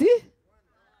when you see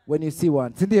one.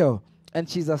 Sindio? And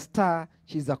she's a star,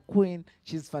 she's a queen,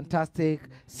 she's fantastic.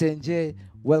 Senje,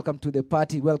 welcome to the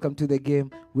party, welcome to the game.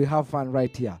 We have fun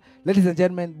right here. Ladies and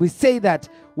gentlemen, we say that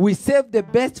we save the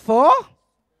best for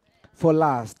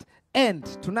last. And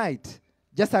tonight,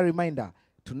 just a reminder,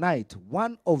 tonight,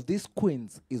 one of these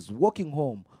queens is walking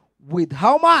home with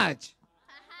how much?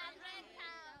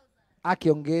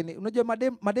 Akiongeni. Unajua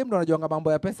madem ndo wanajuanga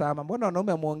mambo ya pesa ama mbona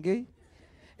wanaume amuongei?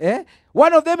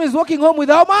 One of them is walking home with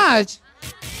how much?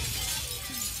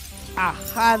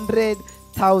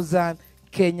 100,000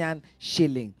 Kenyan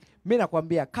shilling. Mimi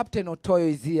nakwambia Captain Otoyo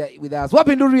is here with us.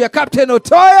 Wapi nduru ya Captain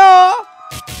Otoyo?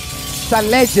 It's a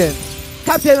legend.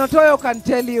 Captain Otoyo can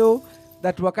tell you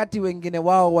that wakati wengine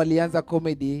wao walianza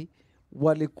comedy,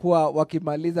 walikuwa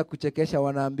wakimaliza kuchekesha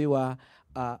wanaambiwa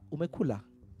umekula.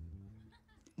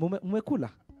 Umekula.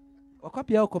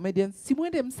 Wakapi hao comedians si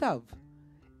muende mserve.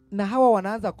 Na hawa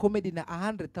wanaanza comedy na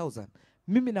 100,000.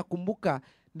 Mimi nakumbuka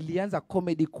nilianza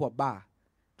comedy kwa bar.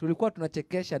 Tulikuwa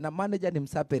tunachekesha na manager ni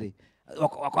msaperi.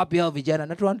 Wakapi hao vijana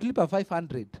na tunalipa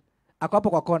 500. Ako hapo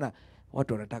kwa kona,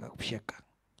 watu wanataka kusheka.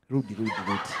 Rudi.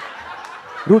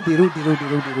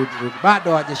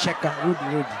 Bado hajasheka,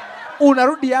 rudi.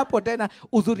 Unarudi hapo tena,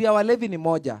 uzuri ya walevi ni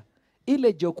moja.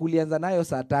 Ile joke ulianza nayo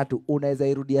saa 3, unaweza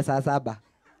irudia saa 7.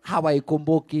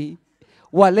 Hawaikumbuki.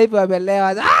 Walevi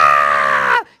wamelewa.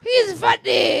 He's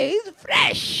funny, he's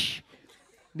fresh.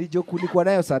 Ni joke ulikuwa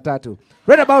nayo saa 3.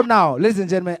 Right about now, ladies and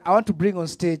gentlemen, I want to bring on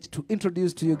stage to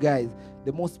introduce to you guys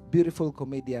the most beautiful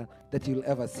comedian that you'll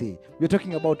ever see. We're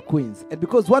talking about queens. And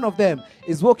because one of them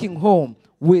is walking home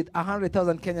with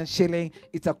 100,000 Kenyan shilling,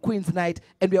 it's a queen's night.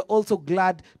 And we are also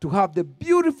glad to have the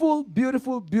beautiful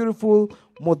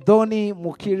Modoni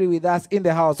Mukiri with us in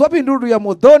the house. Wapi nduru ya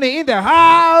Modoni in the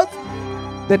house?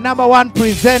 The #1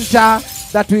 presenter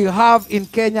that we have in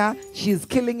Kenya. She's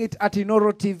killing it at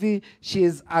Inoro TV. She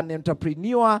is an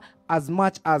entrepreneur as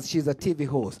much as she's a TV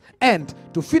host. And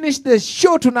to finish the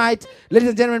show tonight, ladies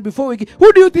and gentlemen, before we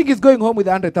who do you think is going home with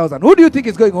 100,000? Who do you think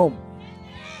is going home?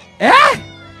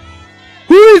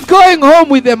 Who is going home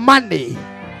with the money?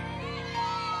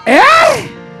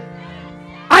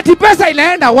 Ati pesa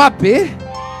inaenda wapi?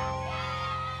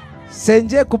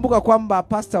 Senje, kumbuka kwamba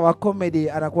pastor wa comedy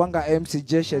anakuanga MC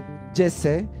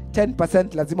Jesse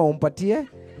 10% lazima umpatie.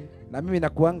 Na mimi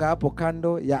nakuanga hapo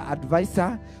kando ya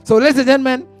advisor. So ladies and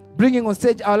gentlemen, bringing on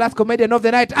stage our last comedian of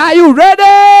the night. Are you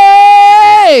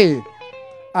ready?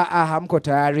 Hamko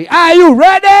tayari. Are you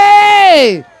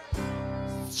ready?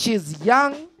 She's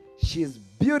young, she's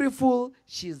beautiful,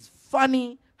 she's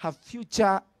funny, her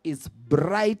future is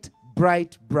bright.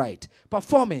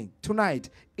 Performing tonight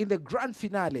in the grand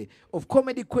finale of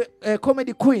Comedy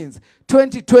Queens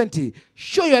 2020.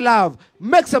 Show your love,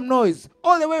 make some noise,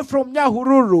 all the way from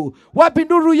Nyahururu. Wapi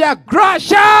nduru ya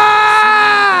Grasha!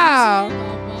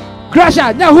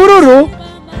 Grasha, Nyahururu.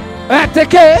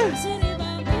 Teke.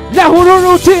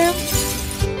 Nyahururu team.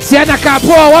 Siana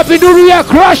kapoa, wapi nduru ya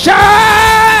Grasha!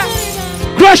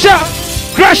 Grasha!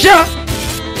 Grasha!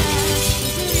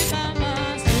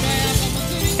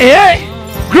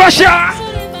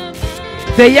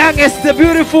 the youngest, the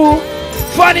beautiful,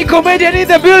 funny comedian in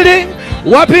the building.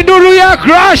 Wapinduru ya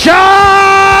Crusher!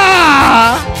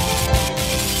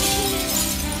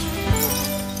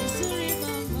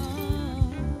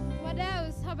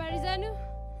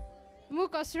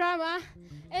 Muko salama.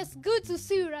 It's good to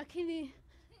see you, lakini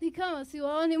ni kama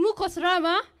siwaoni. Muko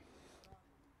salama.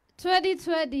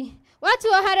 2020. Watu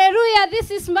wa haleluya,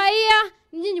 this is my year.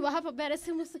 Nyinyi wa hapa bere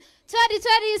simu.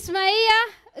 2020 is my year.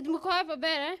 Muko hapa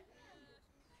bere.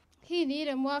 Hii ni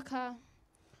ile mwaka.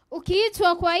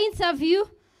 Ukiitwa kwa interview,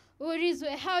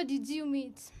 ulizwe how did you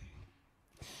meet?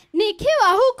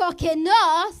 Nikiwa huko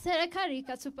Keno, serikali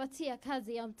ikatupatia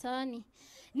kazi ya mtaani.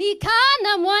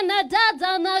 Nikaona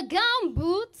mwanadada na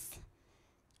gumboots.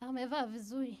 Amevaa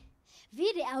vizuri.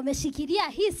 Vile ameshikilia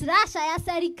hii slasha ya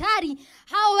serikali,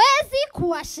 hawezi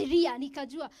kuashiria.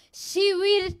 Nikajua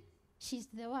she's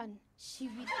the one. She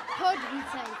will hold me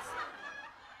tight.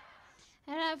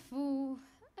 Halafu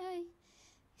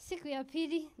siku ya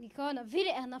pili nikaona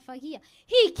vile anafagia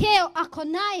hii keo ako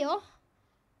nayo,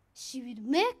 she will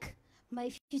make my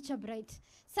future bright.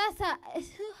 Sasa,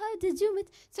 how did you meet?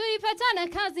 So tulipatana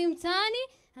kazi mtaani,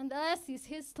 and the rest is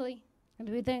history. And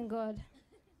we thank God.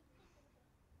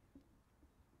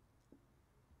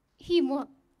 Hii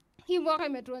mwaka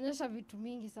imetuonyesha vitu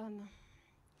mingi sana.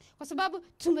 Kwa sababu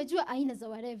tumejua aina za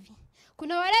walevi.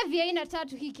 Kuna walevi aina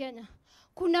 3 hii Kenya.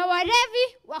 Kuna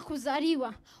walevi wa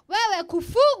kuzaliwa. Wewe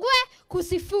kufugwe,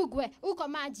 kusifugwe, uko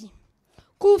maji.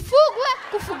 Kufugwe,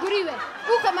 kufuguriwe,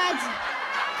 uko maji.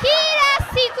 Kila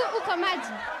siku uko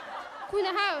maji.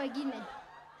 Kuna hawa wengine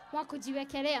wa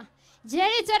kujiwekelea.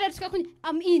 Jerry tada tukakunya,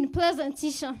 I'm in pleasant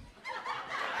t-shirt.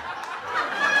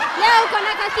 Leo uko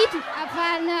na kakitu?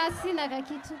 Hapana, sina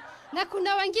kakitu. Na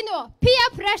kuna wengine wa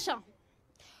peer pressure.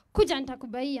 Kuja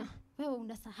nitakubaia. Wewe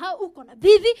unasahau uko na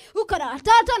bibi, uko na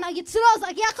watoto na gituroza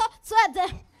yako,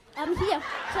 twende. I'm here.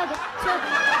 Twende.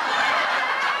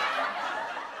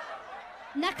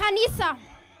 Na kanisa.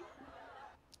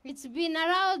 It's been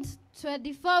around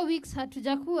 24 weeks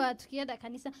hatujakuwa tukienda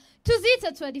kanisa.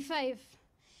 Tuzite 25.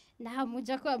 Na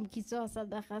hamujakuwa mkitoa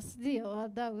sadaka, ndio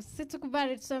wadau.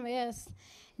 Situkubali tuseme yes.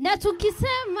 Na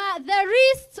tukisema the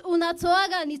least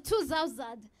unatoaga ni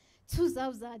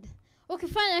 2,000.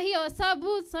 Ukifanya hiyo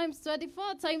hesabu times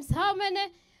 24 times how many?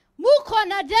 Muko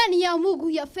na deni ya Mungu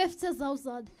ya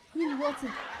 50,000. Nini wote?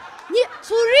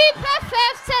 Tulipe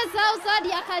 50,000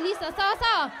 ya kanisa, sawa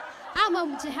sawa? Ama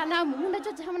mjehanamu.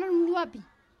 Unajua jehanamu ni wapi?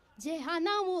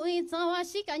 Jehanamu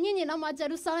itawashika nyinyi na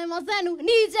majerusalema zenu.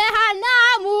 Ni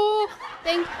jehanamu.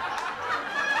 Thank you.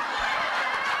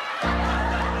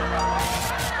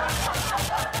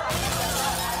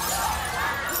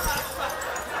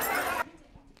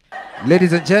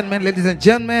 Ladies and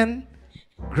gentlemen,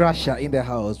 Crusher in the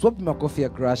house. What my coffee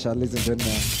Crusher, ladies and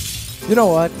gentlemen. You know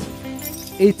what?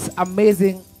 It's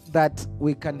amazing that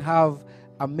we can have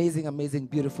amazing,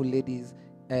 beautiful ladies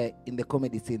in the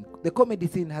comedy scene. The comedy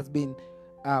scene has been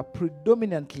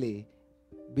predominantly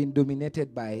been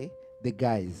dominated by the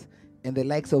guys. And the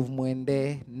likes of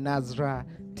Mwende, Nazra,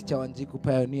 Teacher Wanjiku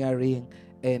Pioneering,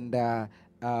 and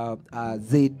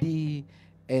ZD,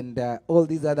 and all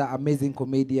these other amazing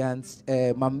comedians.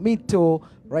 Mamito,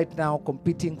 right now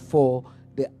competing for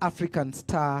the African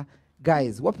Star.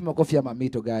 Guys, what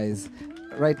Mamito, guys?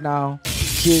 Right now,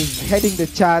 she's heading the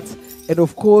charts. And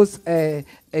of course,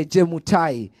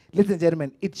 Jemutai. Ladies and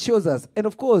gentlemen, it shows us. And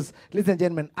of course, ladies and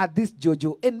gentlemen, at this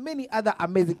Jojo and many other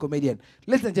amazing comedians.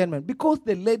 Ladies and gentlemen, because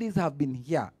the ladies have been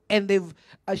here and they've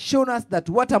shown us that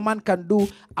what a man can do,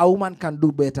 a woman can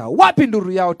do better.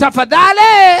 Wapinduru yao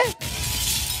tafadhali!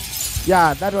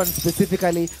 Yeah, that one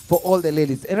specifically for all the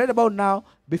ladies. And right about now,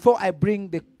 before I bring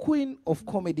the queen of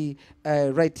comedy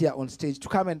right here on stage to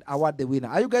come and award the winner.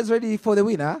 Are you guys ready for the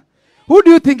winner? Who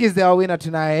do you think is our winner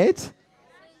tonight?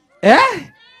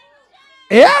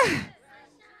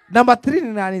 Number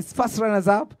 3 is first runners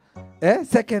up.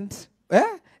 Second.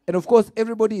 And of course,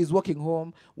 everybody is walking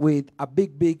home with a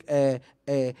big,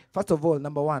 first of all,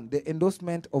 number 1, the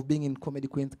endorsement of being in Comedy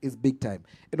Queens is big time.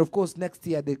 And of course, next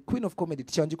year, the Queen of Comedy,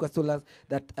 Wanjiku, has told us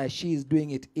that she is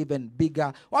doing it even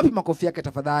bigger. Wapi makofi yake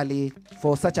tafadhali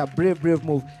for such a brave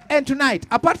move. And tonight,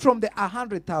 apart from the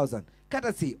 100,000,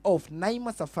 courtesy of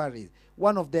Naima Safaris,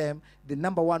 one of them, the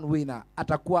number 1 winner,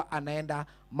 atakuwa anaenda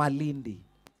Malindi.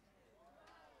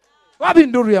 Wapi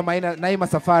nduru ya Naima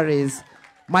Safaris?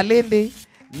 Malindi.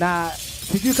 Na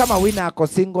sijui kama winner ako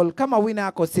single. Kama winner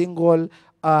ako single,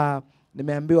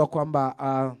 nimeambiwa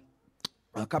kwamba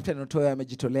Captain Otoya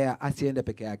amejitolea asiende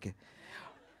peke yake.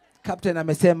 Captain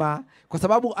amesema kwa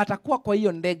sababu atakuwa kwa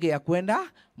hiyo ndege ya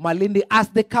kwenda Malindi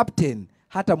as the captain,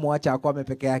 hata muacha akwame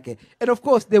peke yake. And of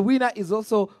course, the winner is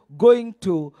also going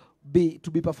to be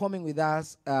performing with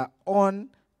us on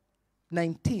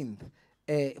 19th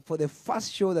for the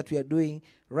first show that we are doing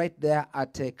right there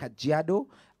at Kajiado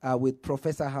with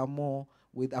Professor Hamo,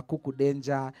 with Akuku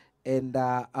Danger, and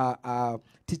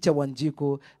Teacher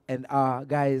Wanjiku, and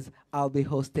guys, I'll be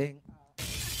hosting.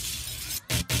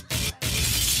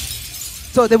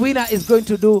 So the winner is going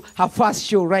to do her first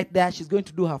show right there. She's going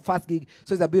to do her first gig.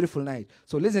 So it's a beautiful night.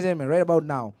 So ladies and gentlemen, right about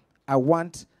now, I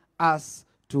want us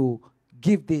to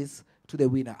give this to the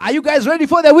winner. Are you guys ready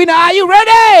for the winner? Are you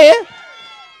ready?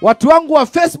 Watu wangu wa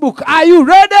Facebook, are you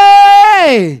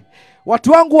ready?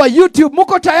 Watu wangu wa YouTube,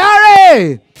 muko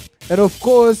tayari? And of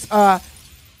course, a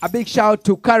big shout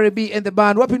to Karibi and the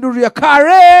band. Wapinduria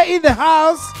Kare in the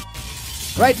house.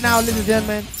 Right now, ladies and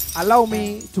gentlemen, allow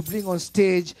me to bring on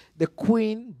stage the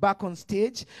queen back on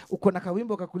stage. Uko na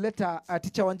kawimbo kakuleta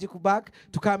Teacher Wanjiku back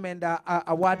to come and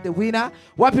award the winner.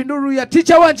 Wapinduria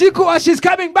Teacher Wanjiku as she's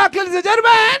coming back, ladies and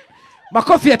gentlemen.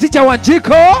 Makofi ya Teacher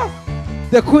Wanjiku.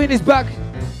 The queen is back.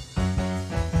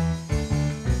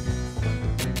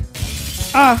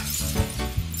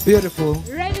 Beautiful.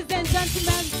 Ladies and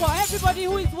gentlemen, for everybody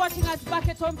who is watching us back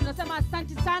at home, tunasema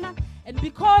asante sana. And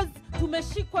because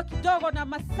tumeshikwa kidogo na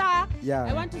masaa,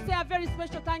 I want to say a very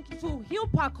special thank you to Hill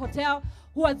Park Hotel,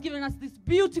 who has given us this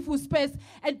beautiful space.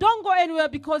 And don't go anywhere,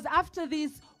 because after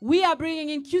this, we are bringing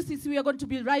in QCC. We are going to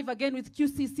be live again with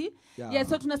QCC.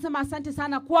 So tunasema asante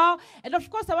sana kwao. And of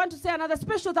course, I want to say another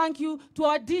special thank you to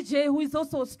our DJ, who is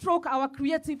also Stroke, our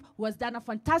creative, who has done a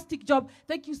fantastic job.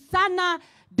 Thank you sana,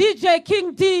 DJ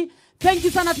King D. Thank you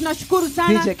sana, tunashukuru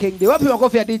sana. DJ King D. Wapi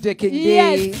makofi ya DJ King D?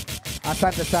 Yes.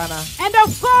 Asante sana. And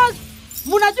of course,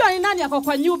 munajua ni nani yako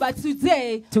kwa nyumba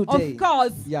today. Of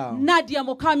course, Nadia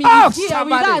Mokami is here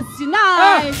with us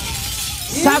tonight.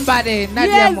 Somebody,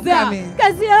 Nadia Mokami.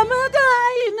 Kazi ya Mungu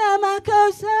haina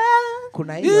makosa.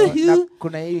 Kuna hiyo,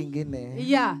 kuna hiyo ingine.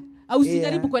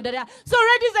 Usijaribu kuendelea. So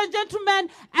ladies and gentlemen,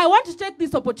 I want to take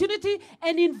this opportunity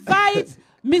and invite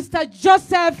Mr.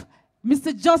 Joseph.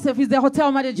 Mr. Joseph is the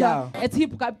hotel manager at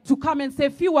Hip to come and say a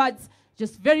few words,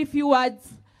 just very few words.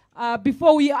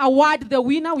 Before we award the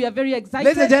winner, we are very excited.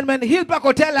 Ladies and gentlemen, Hill Park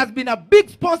Hotel has been a big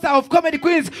sponsor of Comedy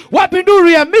Queens.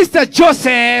 Wapinduria, Mr.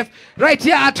 Joseph, right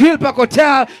here at Hill Park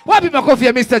Hotel. Wapi makofi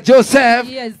ya Mr. Joseph.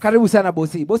 Yes. Karibu sana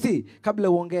bosi. Bosi, kabla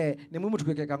uongee, ni muhimu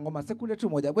tukuweke kangoma. Sekunde tu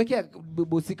moja. Wekea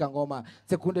bosi kangoma.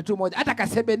 Sekunde tu moja. Hata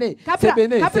kasebene.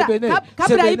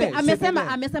 Kabla ibe,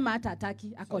 amesema hata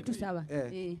hataki. Ako tu sawa.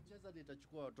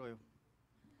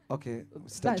 Okay,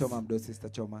 sitachoma mdosi,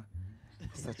 sitachoma.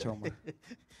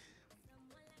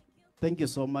 Thank you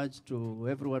so much to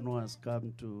everyone who has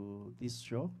come to this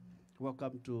show.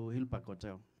 Welcome to Hill Park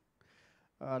Hotel.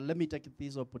 Let me take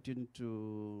this opportunity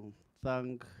to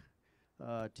thank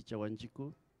Teacher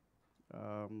Wanjiku,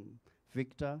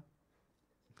 Victor,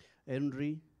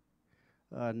 Henry,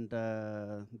 and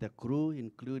the crew,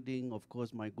 including, of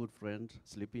course, my good friend,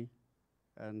 Sleepy,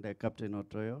 and Captain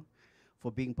Otoyo,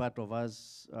 for being part of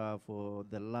us for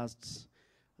the last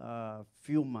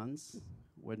few months.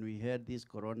 When we had this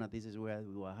corona, this is where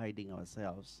we were hiding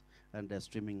ourselves and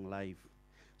streaming live.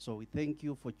 So we thank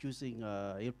you for choosing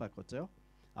Hill Park Hotel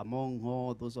among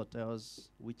all those hotels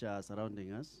which are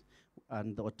surrounding us,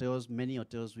 and the hotels, many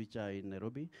hotels which are in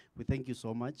Nairobi. We thank you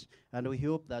so much, and we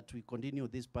hope that we continue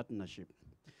this partnership.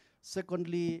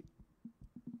 Secondly,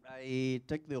 I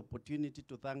take the opportunity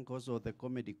to thank also the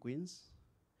Comedy Queens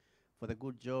for the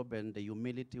good job and the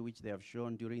humility which they have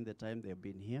shown during the time they have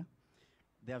been here.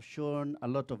 They have shown a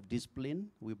lot of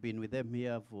discipline. We've been with them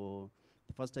here for,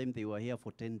 the first time they were here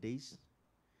for 10 days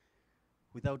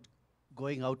without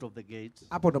going out of the gate.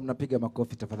 Hapo ndo mnapiga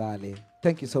makofi tafadhali.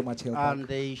 Thank you so much, Hill Park. And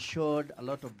they showed a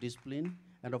lot of discipline.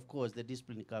 And of course, the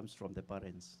discipline comes from the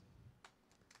parents.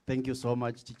 Thank you so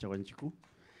much, Teacher Wanjiku,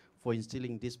 for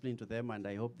instilling discipline to them. And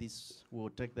I hope this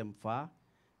will take them far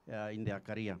in their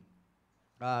career.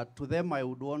 To them, I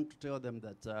would want to tell them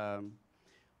that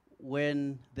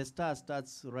when the star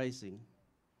starts rising,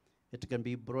 it can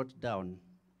be brought down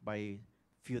by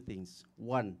few things.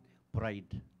 One,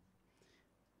 pride.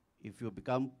 If you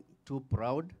become too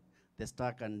proud, the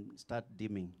star can start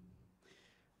dimming.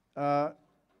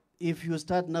 If you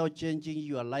start now changing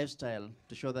your lifestyle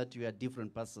to show that you are a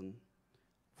different person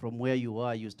from where you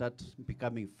are, you start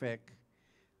becoming fake,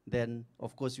 then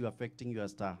of course you are affecting your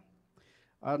star.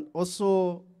 And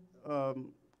also,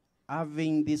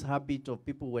 having this habit of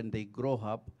people when they grow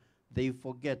up, they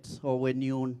forget, or when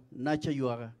you nurture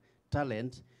your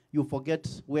talent, you forget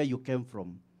where you came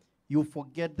from. You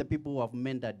forget the people who have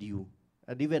mentored you.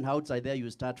 And even outside there, you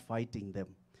start fighting them.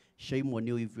 Shame on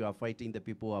you if you are fighting the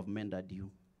people who have mentored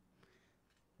you.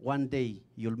 one day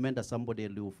you'll mentor somebody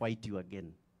and will fight you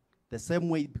again. The same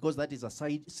way, because that is a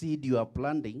seed you are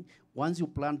planting, once you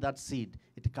plant that seed,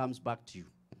 it comes back to you.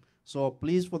 So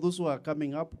please, for those who are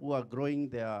coming up, who are growing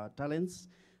their talents,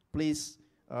 please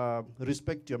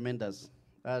respect your mentors.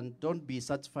 And don't be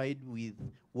satisfied with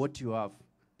what you have.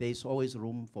 There is always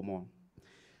room for more.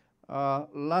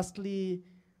 Lastly,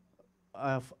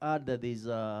 I've heard that there's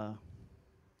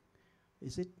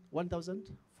is it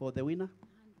 1,000 for the winner?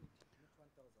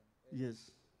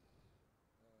 Yes.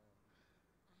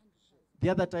 The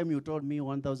other time you told me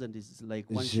 1,000 is like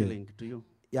 1 shilling to you.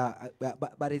 Yeah,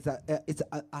 but it's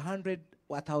 100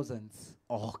 thousands.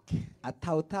 Okay. A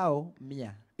thou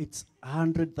mia. It's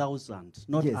 100,000,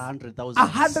 not Yes. 100,000.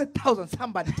 100,000.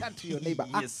 Somebody turn to your neighbor.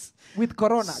 Yes. With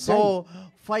Corona. So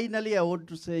finally, I want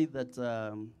to say that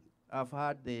I've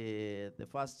heard the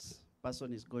first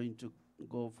person is going to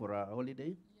go for a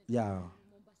holiday. Yeah.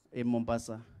 In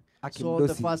Mombasa. Akim So Dosi.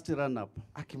 the first run-up.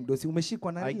 Akim Dosi,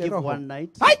 umeshikwa na I ile give roho. 1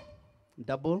 night.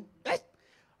 Double.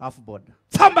 Half board.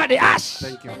 Somebody ash.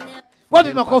 Thank you. What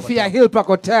is Makofi at Hill Park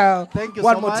Hotel? Thank you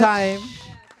One so more much. time.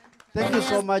 Thank you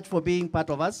so much for being part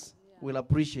of us. We'll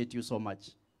appreciate you so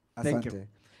much. Thank you. Asante.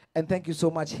 And thank you so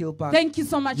much, Hill Park. Thank you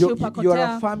so much, Hill Park You are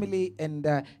Hotel. a family, and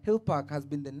Hill Park has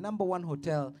been the #1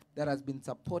 hotel that has been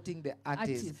supporting the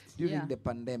artists during yeah. the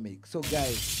pandemic. So,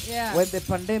 guys, Yeah. when the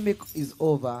pandemic is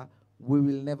over, we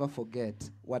will never forget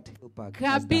what Hill Park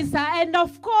has done. Kabisa. And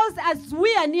of course, as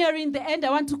we are nearing the end, I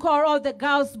want to call all the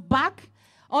girls back.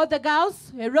 All the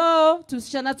girls, hello, to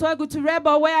Shanatwagu, to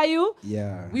Rebel, where are you?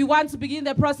 Yeah. We want to begin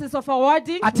the process of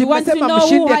awarding. Ati We want to mmesema know who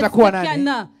mshindi has atakuwa taken.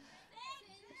 nani?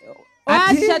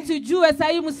 Wacha tujue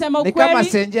sahi msema Ni kama ukweli.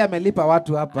 Senje amelipa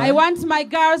watu hapa. I want my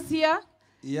girls here.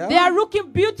 Yeah. They are looking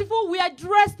beautiful. We are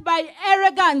dressed by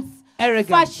Arrogance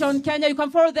Fashion Kenya. You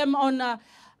can follow them on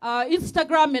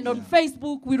Instagram and on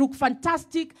Facebook. We look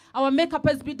fantastic. Our makeup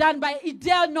has been done by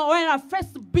Idel Noena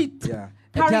First Beat. Yeah.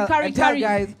 Carry. Tell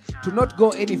guys to not go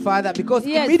any further because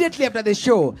immediately after the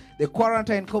show, the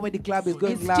Quarantine Comedy Club is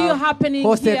going It's live. still happening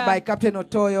hosted here. by Captain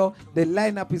Otoyo. The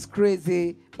lineup is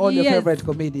crazy. All your Yes. favorite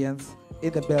comedians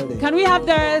in the building. Can we have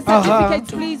the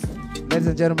certificates, please? Ladies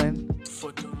and gentlemen.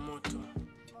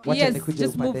 Wacha Yes, nikuje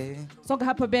just move. upande. Soga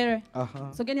hapa bere.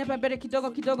 Uh-huh. Sogeni hapa bere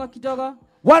kidogo.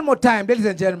 One more time, ladies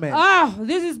and gentlemen. Ah,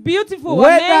 this is beautiful.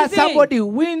 Whether Amazing. somebody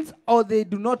wins or they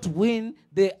do not win,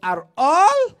 they are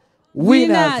all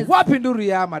winners. Wapi nduru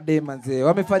ya madema nzee?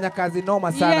 Wamefanya kazi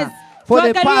noma sana. Yes. For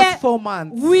the Tuangalie, past 4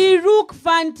 months. We look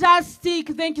fantastic.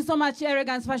 Thank you so much,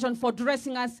 Arrogance Fashion, for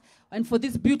dressing us and for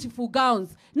these beautiful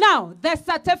gowns. Now, the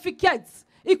certificates.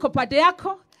 Iko pade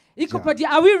yako. Iko pade.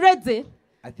 Are we ready?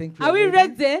 I think Are we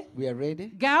ready? We are ready.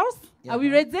 Girls, Yeah. are we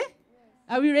ready?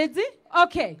 Are we ready?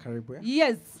 Okay. Karibu.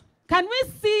 Yes. Can we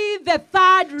see the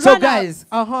third So runner? guys,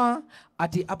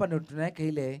 ati hapa ndo tunaweka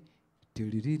ile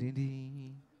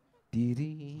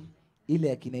ile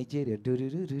ya Kinigeria.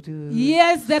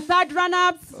 Yes, the third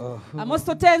run-ups. I'm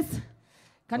also tense.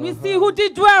 Can we see who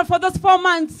did well for those 4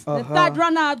 months? The third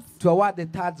run-ups. To award the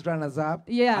third runners up,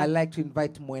 Yeah. I'd like to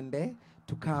invite Mwende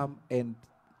to come and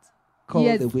call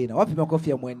Yes. the winner. Wapi makofi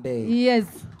ya Mwende? Yes.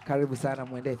 Karibu sana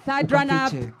Mwende. Third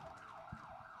runner-up. Ukafiche.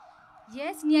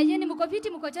 Yes, ni ajeni mko fiti,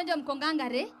 mko chonjo, mko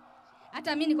ngangare.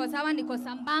 Hata mimi niko sawa, niko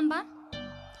sambamba.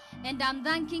 And I'm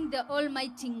thanking the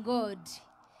Almighty God.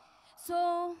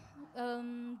 So,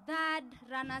 third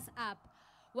runners up,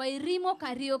 Wairimo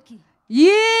Karaoke.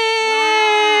 Yeah,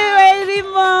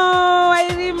 Wairimo.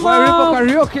 Wairimo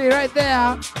Karaoke right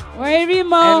there.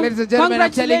 Wairimo. And ladies and gentlemen,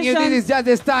 I'm telling you, this is just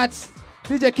the start.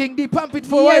 DJ King D, pump it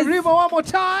for Yes. Wairimo one more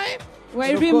time. And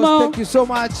of course, Wairimo. thank you so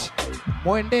much,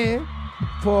 Mwende,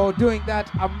 for doing that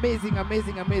amazing.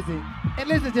 And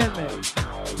ladies and gentlemen,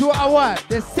 to award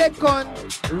the second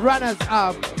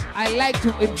runners-up, I'd like to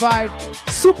invite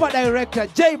Super Director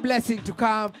Jay Blessing to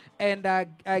come and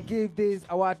give this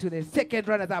award to the second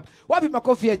runners-up. Wapi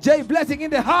makofi ya Jay Blessing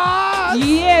in the house?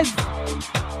 Yes.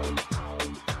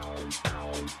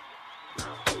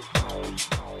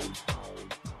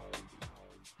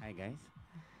 Hi guys.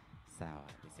 Sawa,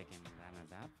 the second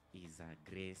runners-up is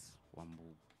Grace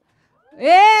Wambu.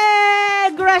 Hey,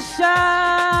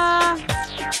 Grasha.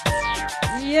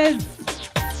 Yes.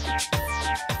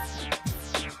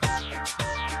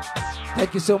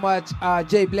 Thank you so much,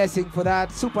 Jay Blessing, for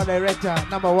that. Super Director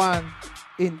 #1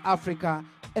 in Africa.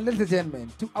 And ladies and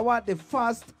gentlemen, to award the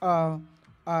first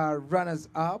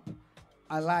runners-up,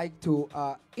 I'd like to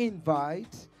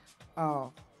invite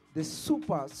the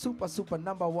super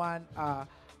 #1,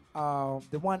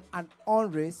 the one and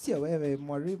only. Sio wewe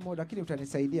mwalimu, lakini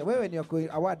utanisaidia. Wewe ni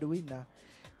award winner.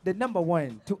 the number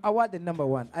one, to award the number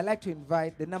one, I'd like to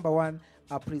invite the number one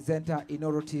presenter in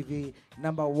Oro TV,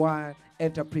 number one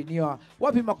entrepreneur.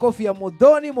 Wapi makofi ya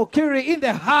Mudhoni Mukiri in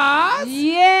the house.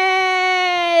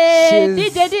 Yeah!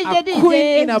 She's DJ.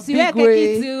 queen in a big Siweke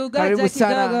way. kitu, goja Karibu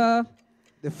sana. kidogo.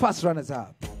 The first runners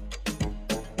up.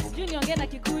 Sijui niongee na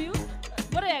Kikuyu.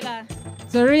 Murega.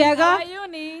 Zuriaga. How are you,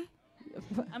 ni?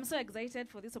 I'm so excited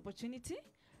for this opportunity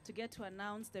to get to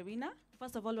announce the winner.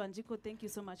 First of all, Wanjiku, thank you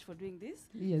so much for doing this,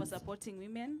 for supporting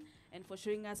women, and for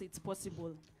showing us it's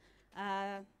possible.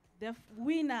 The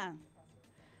winner,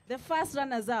 the first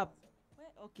runners-up,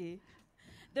 okay.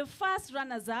 The first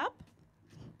runners-up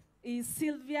is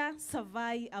Sylvia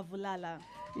Savai Avulala.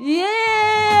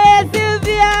 Yeah,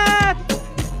 Sylvia!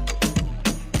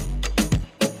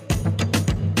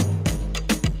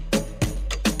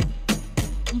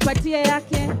 Mpatie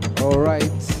yake. All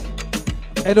right.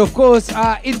 And of course,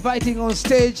 inviting on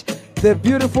stage the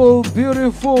beautiful,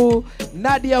 beautiful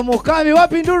Nadia Mokami.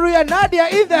 Wapi nduru ya Nadia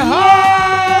in the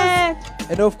house.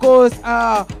 And of course,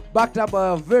 backed up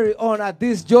by a very honored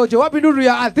this Jojo. Wapi nduru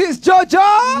ya this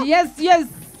Jojo. Yes.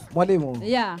 Mwalimu.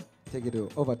 Yeah. Take it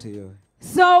over to you.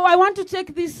 So I want to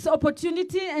take this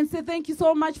opportunity and say thank you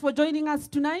so much for joining us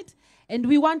tonight. And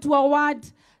we want to award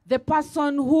the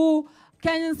person who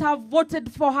Kenyans have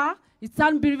voted for her. It's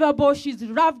unbelievable. She's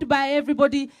loved by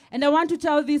everybody. And I want to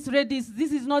tell these ladies,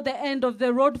 this is not the end of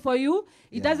the road for you.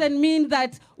 It doesn't mean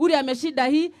that uri ameshinda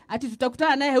hii ati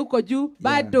tutakutana naye huko juu.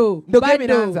 Bado. Ndio game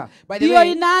inaanza. By the Ndio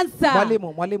way, inaanza.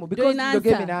 Mwalimu, because ndio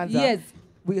game inaanza. Yes.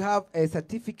 We have a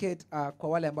certificate kwa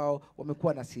wale ambao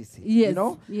wamekuwa na sisi. Yes, You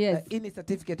know? yes. Hii ni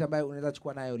certificate ambayo unaweza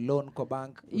chukua nayo loan kwa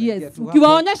bank. Yes.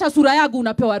 Ukiwaonyesha sura yangu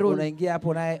unapewa loan. Unaingia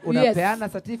hapo naye unapeana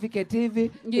certificate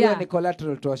hivi. Hiyo ni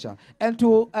collateral tosha. And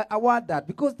to award that,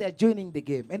 because they are joining the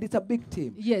game and it's a big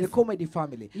team, the comedy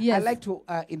family. Yes. I'd like to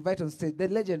invite on stage the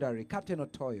legendary Captain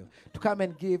Otoyo to come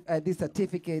and give this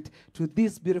certificate to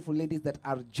these beautiful ladies that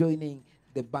are joining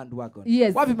the bandwagon.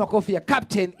 Yes. Wapi makofi ya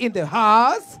Captain in the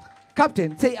house.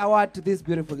 Captain, say a word to these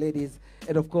beautiful ladies,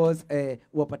 and of course,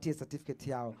 wapatie certificate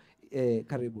yao.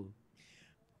 Karibu.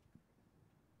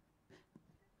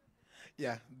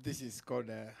 Yeah, this is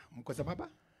called mko sababa.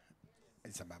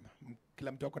 Sababa.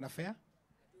 Kila mtu ako na fare.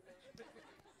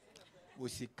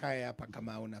 Usikae hapa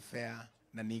kama una fare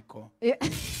na niko.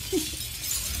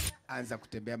 Anza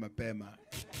kutembea mapema.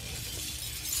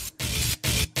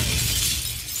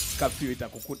 Kafyu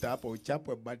itakukuta hapo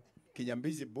uchapwe, but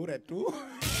kinyambizi bure tu.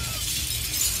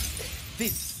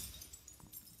 This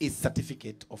is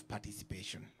certificate of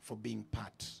participation for being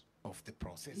part of the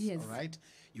process. Yes. All right.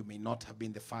 You may not have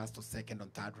been the first or second or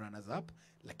third runners up,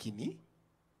 lakini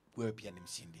wewe pia ni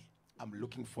mshindi. I'm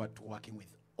looking forward to working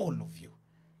with all of you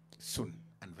soon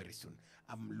and very soon.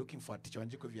 I'm looking forward to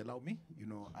Wanjiku, if you allow me. You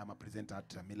know, I'm a presenter at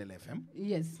Milele FM.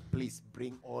 Yes. Please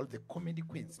bring all the comedy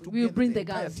queens. We'll bring the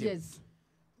entire girls, team. yes.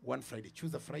 One Friday.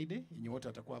 Choose a Friday. Yenye wote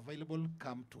watakuwa available.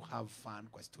 Come to have fun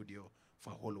kwa studio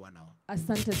for a whole 1 hour.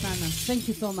 Asante sana. Thank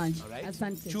you so much. All right?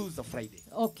 Asante. Choose a Friday.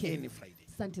 Okay. Any Friday.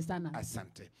 Asante sana.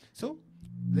 Asante. So,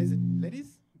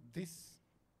 ladies, this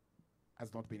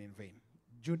has not been in vain.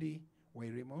 Judy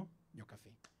Wairimo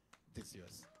Nyokafi, this is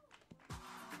yours.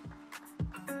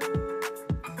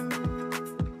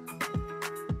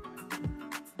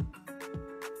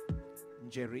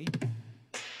 Jerry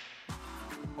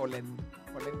Olenkere.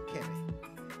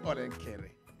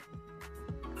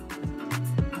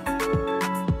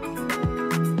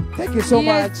 Thank you so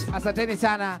much. Asanteni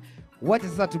sana. Wacha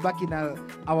sasa tubaki na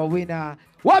our winner.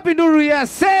 Wapi nduru ya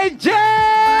Senje?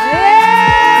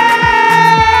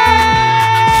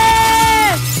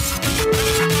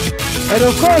 And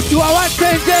of course to our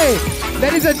Senje,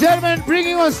 ladies and gentlemen,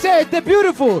 bringing on stage the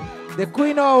beautiful, the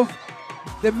queen of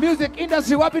the music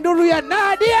industry, wapi nduru ya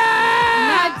Nadia.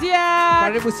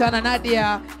 Karibu sana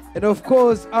Nadia. And of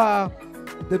course,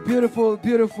 the beautiful,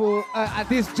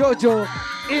 this Jojo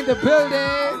in the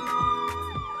building.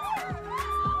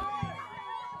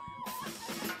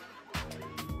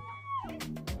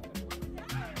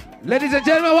 Ladies and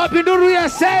gentlemen, wapi nduru ya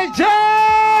Senje?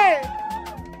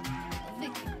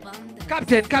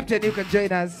 Captain, you can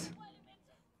join us.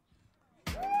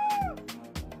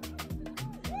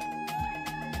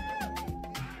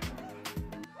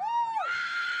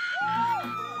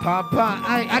 Papa,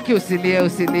 aki usilie.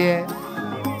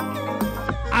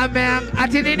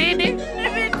 Ati ni nini?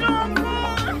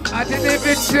 Ati ni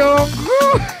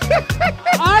vitungu.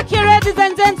 Okay, ladies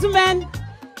and gentlemen,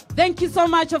 thank you so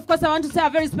much. Of course, I want to say a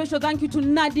very special thank you to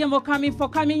Nadia Mokami for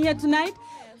coming here tonight.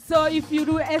 So if you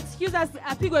do excuse us,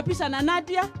 apigwe pisha na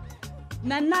Nadia.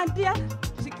 Na Nadia,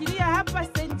 shikilia hapa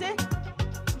Senje.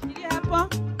 Shikilia hapa.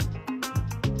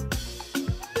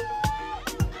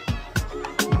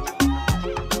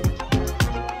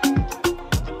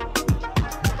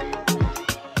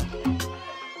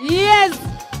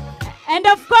 And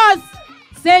of course,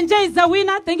 Senjee is the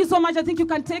winner. Thank you so much. I think you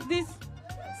can take this.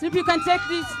 Sleep, you can take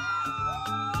this.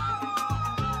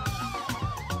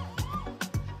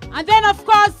 And then, of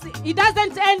course, it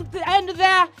doesn't end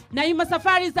there. Naima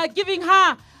Safaris are giving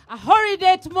her a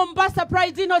holiday to Mombasa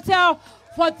Pride Inn Hotel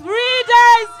for 3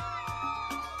 days.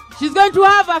 She's going to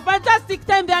have a fantastic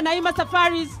time there, Naima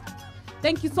Safaris.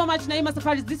 Thank you so much, Naima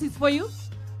Safaris. This is for you.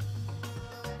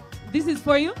 This is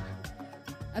for you.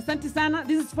 Asante sana.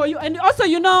 This is for you. And also,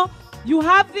 you know, you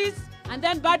have this, and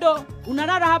then bado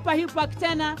unarara hapa Hill Park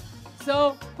tena.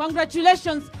 So,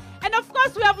 congratulations. And of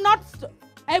course, we have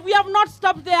not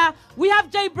stopped there. We have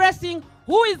Jay Bressing,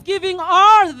 who is giving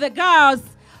all the girls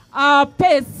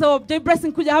pace. So, Jay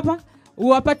Bressing, kuja hapa.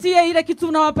 Uwapatie ile kitu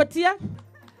unawapatia.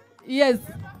 Yes.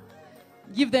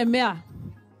 Give them more.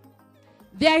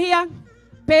 They are here.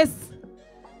 Pace.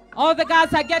 All the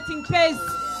girls are getting pace.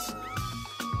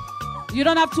 You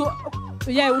don't have to.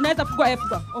 Yeah, unaweza fungua F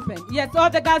open. Yes, all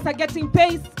the girls are getting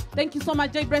pace. Thank you so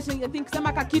much, Jay Bressing. I think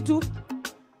sema kakitu.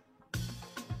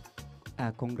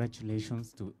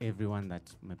 Congratulations to everyone that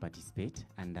may participate,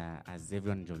 and as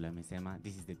everyone Jola mesema,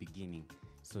 this is the beginning.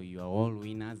 So you are all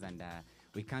winners, and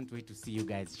we can't wait to see you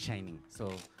guys shining.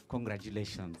 So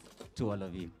congratulations to all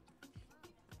of you.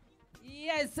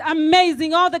 Yes,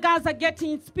 amazing. All the guys are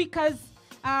getting speakers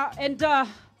and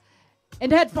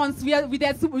headphones. They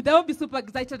will be super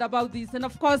excited about this. And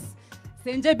of course,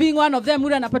 Senjee being one of them,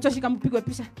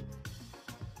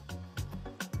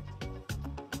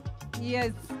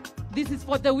 yes, this is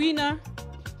for the winner.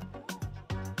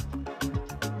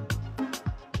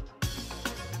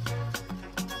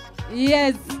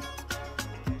 Yes.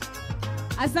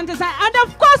 Asante sana. And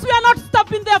of course, we are not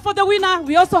stopping there for the winner.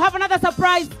 We also have another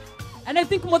surprise. And I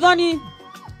think, Modoni,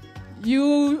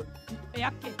 you...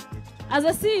 Okay. As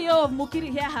a CEO of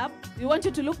Mukiri Hair Hub, we want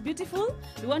you to look beautiful.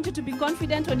 We want you to be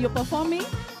confident when you're performing.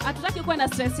 Hatutaki kuwa na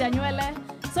stress ya nywele.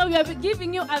 So we are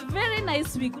giving you a very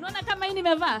nice wig. Unaona kama hii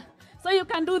nimevaa? So you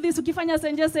can do this ukifanya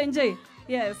Senjee.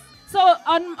 Yes. So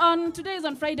on today is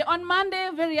on Friday. On Monday,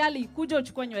 very early, kuja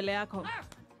uchukue nywele yako.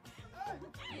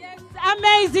 Yes,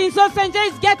 amazing. So Senjee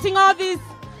is getting all this.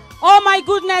 Oh my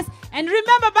goodness. And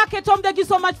remember back at home, thank you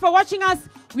so much for watching us.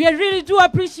 We really do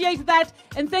appreciate that.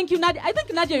 And thank you, Nadia. I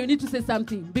think, Nadia, you need to say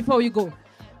something before we go.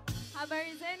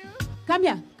 Habari zenu. Come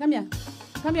here. Come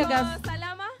here, guys.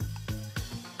 Salama.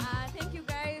 Thank you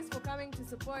guys for coming to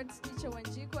support Teacher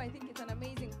Wanjiku. I think it's an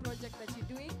amazing project that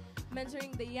you're doing,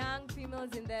 mentoring the young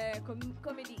females in the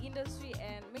comedy industry,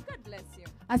 and may God bless you.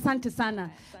 Asante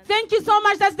sana. Thank you so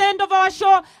much. That's the end of our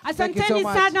show. Asanteni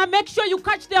sana. Make sure you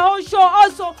catch the whole show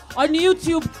also on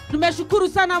YouTube. Tumeshukuru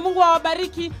sana. Mungu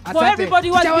awabariki. For everybody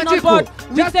who has been on board.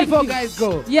 Just before guys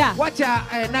go. Yeah.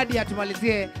 Wacha Nadia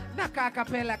tumalizie na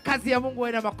kapela. Kazi ya Mungu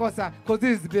haina makosa. Because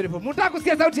this is beautiful. Mutaka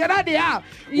kusikia sauti ya Nadia?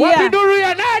 Yeah. Wapi nuru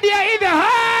ya Nadia in the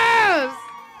house?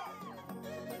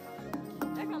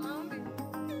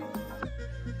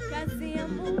 Kazi ya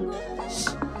Mungu.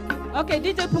 Okay,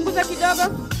 DJ punguza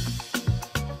kidogo.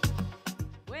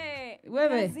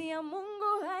 Wewe. Kazi ya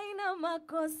Mungu haina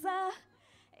makosa.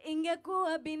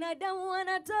 Ingekuwa binadamu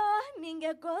wanatoa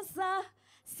ningekosa.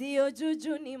 Sio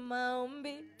juju ni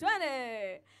maombi.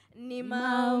 Twende. Ni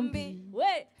maombi.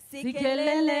 We, si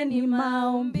kelele ni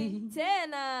maombi.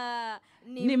 Tena.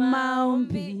 Ni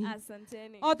maombi.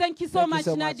 Asanteni. Oh, thank you so much,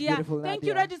 Nadia. Thank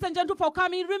you, ladies and gentlemen, for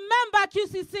coming. Remember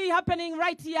QCC happening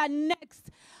right here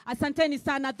next. Asanteni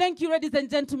sana. Thank you, ladies and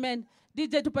gentlemen.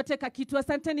 DJ tupateka kitu.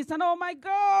 Asanteni sana. Oh my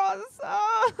God.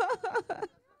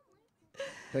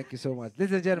 Thank you so much.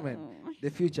 Ladies and gentlemen, the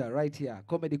future right here,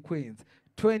 Comedy Queens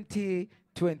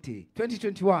 2020.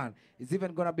 2021 is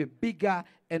even going to be bigger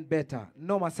and better.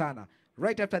 Noma sana.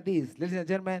 Right after this, ladies and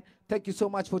gentlemen, thank you so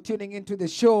much for tuning into the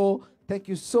show. Thank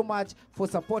you so much for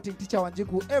supporting Teacher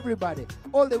Wanjiku, everybody,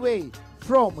 all the way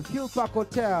from Hill Park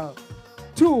Hotel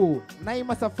to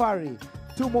Naima Safari,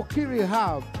 to Mukiri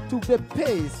Hub, to The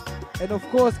Pace, and of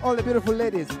course, all the beautiful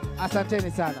ladies.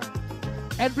 Asanteni sana.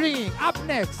 And bringing up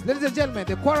next, ladies and gentlemen,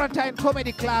 the Quarantine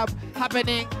Comedy Club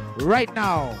happening right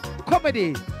now.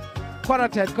 Quarantine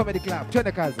Comedy Club.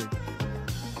 Twende kazi.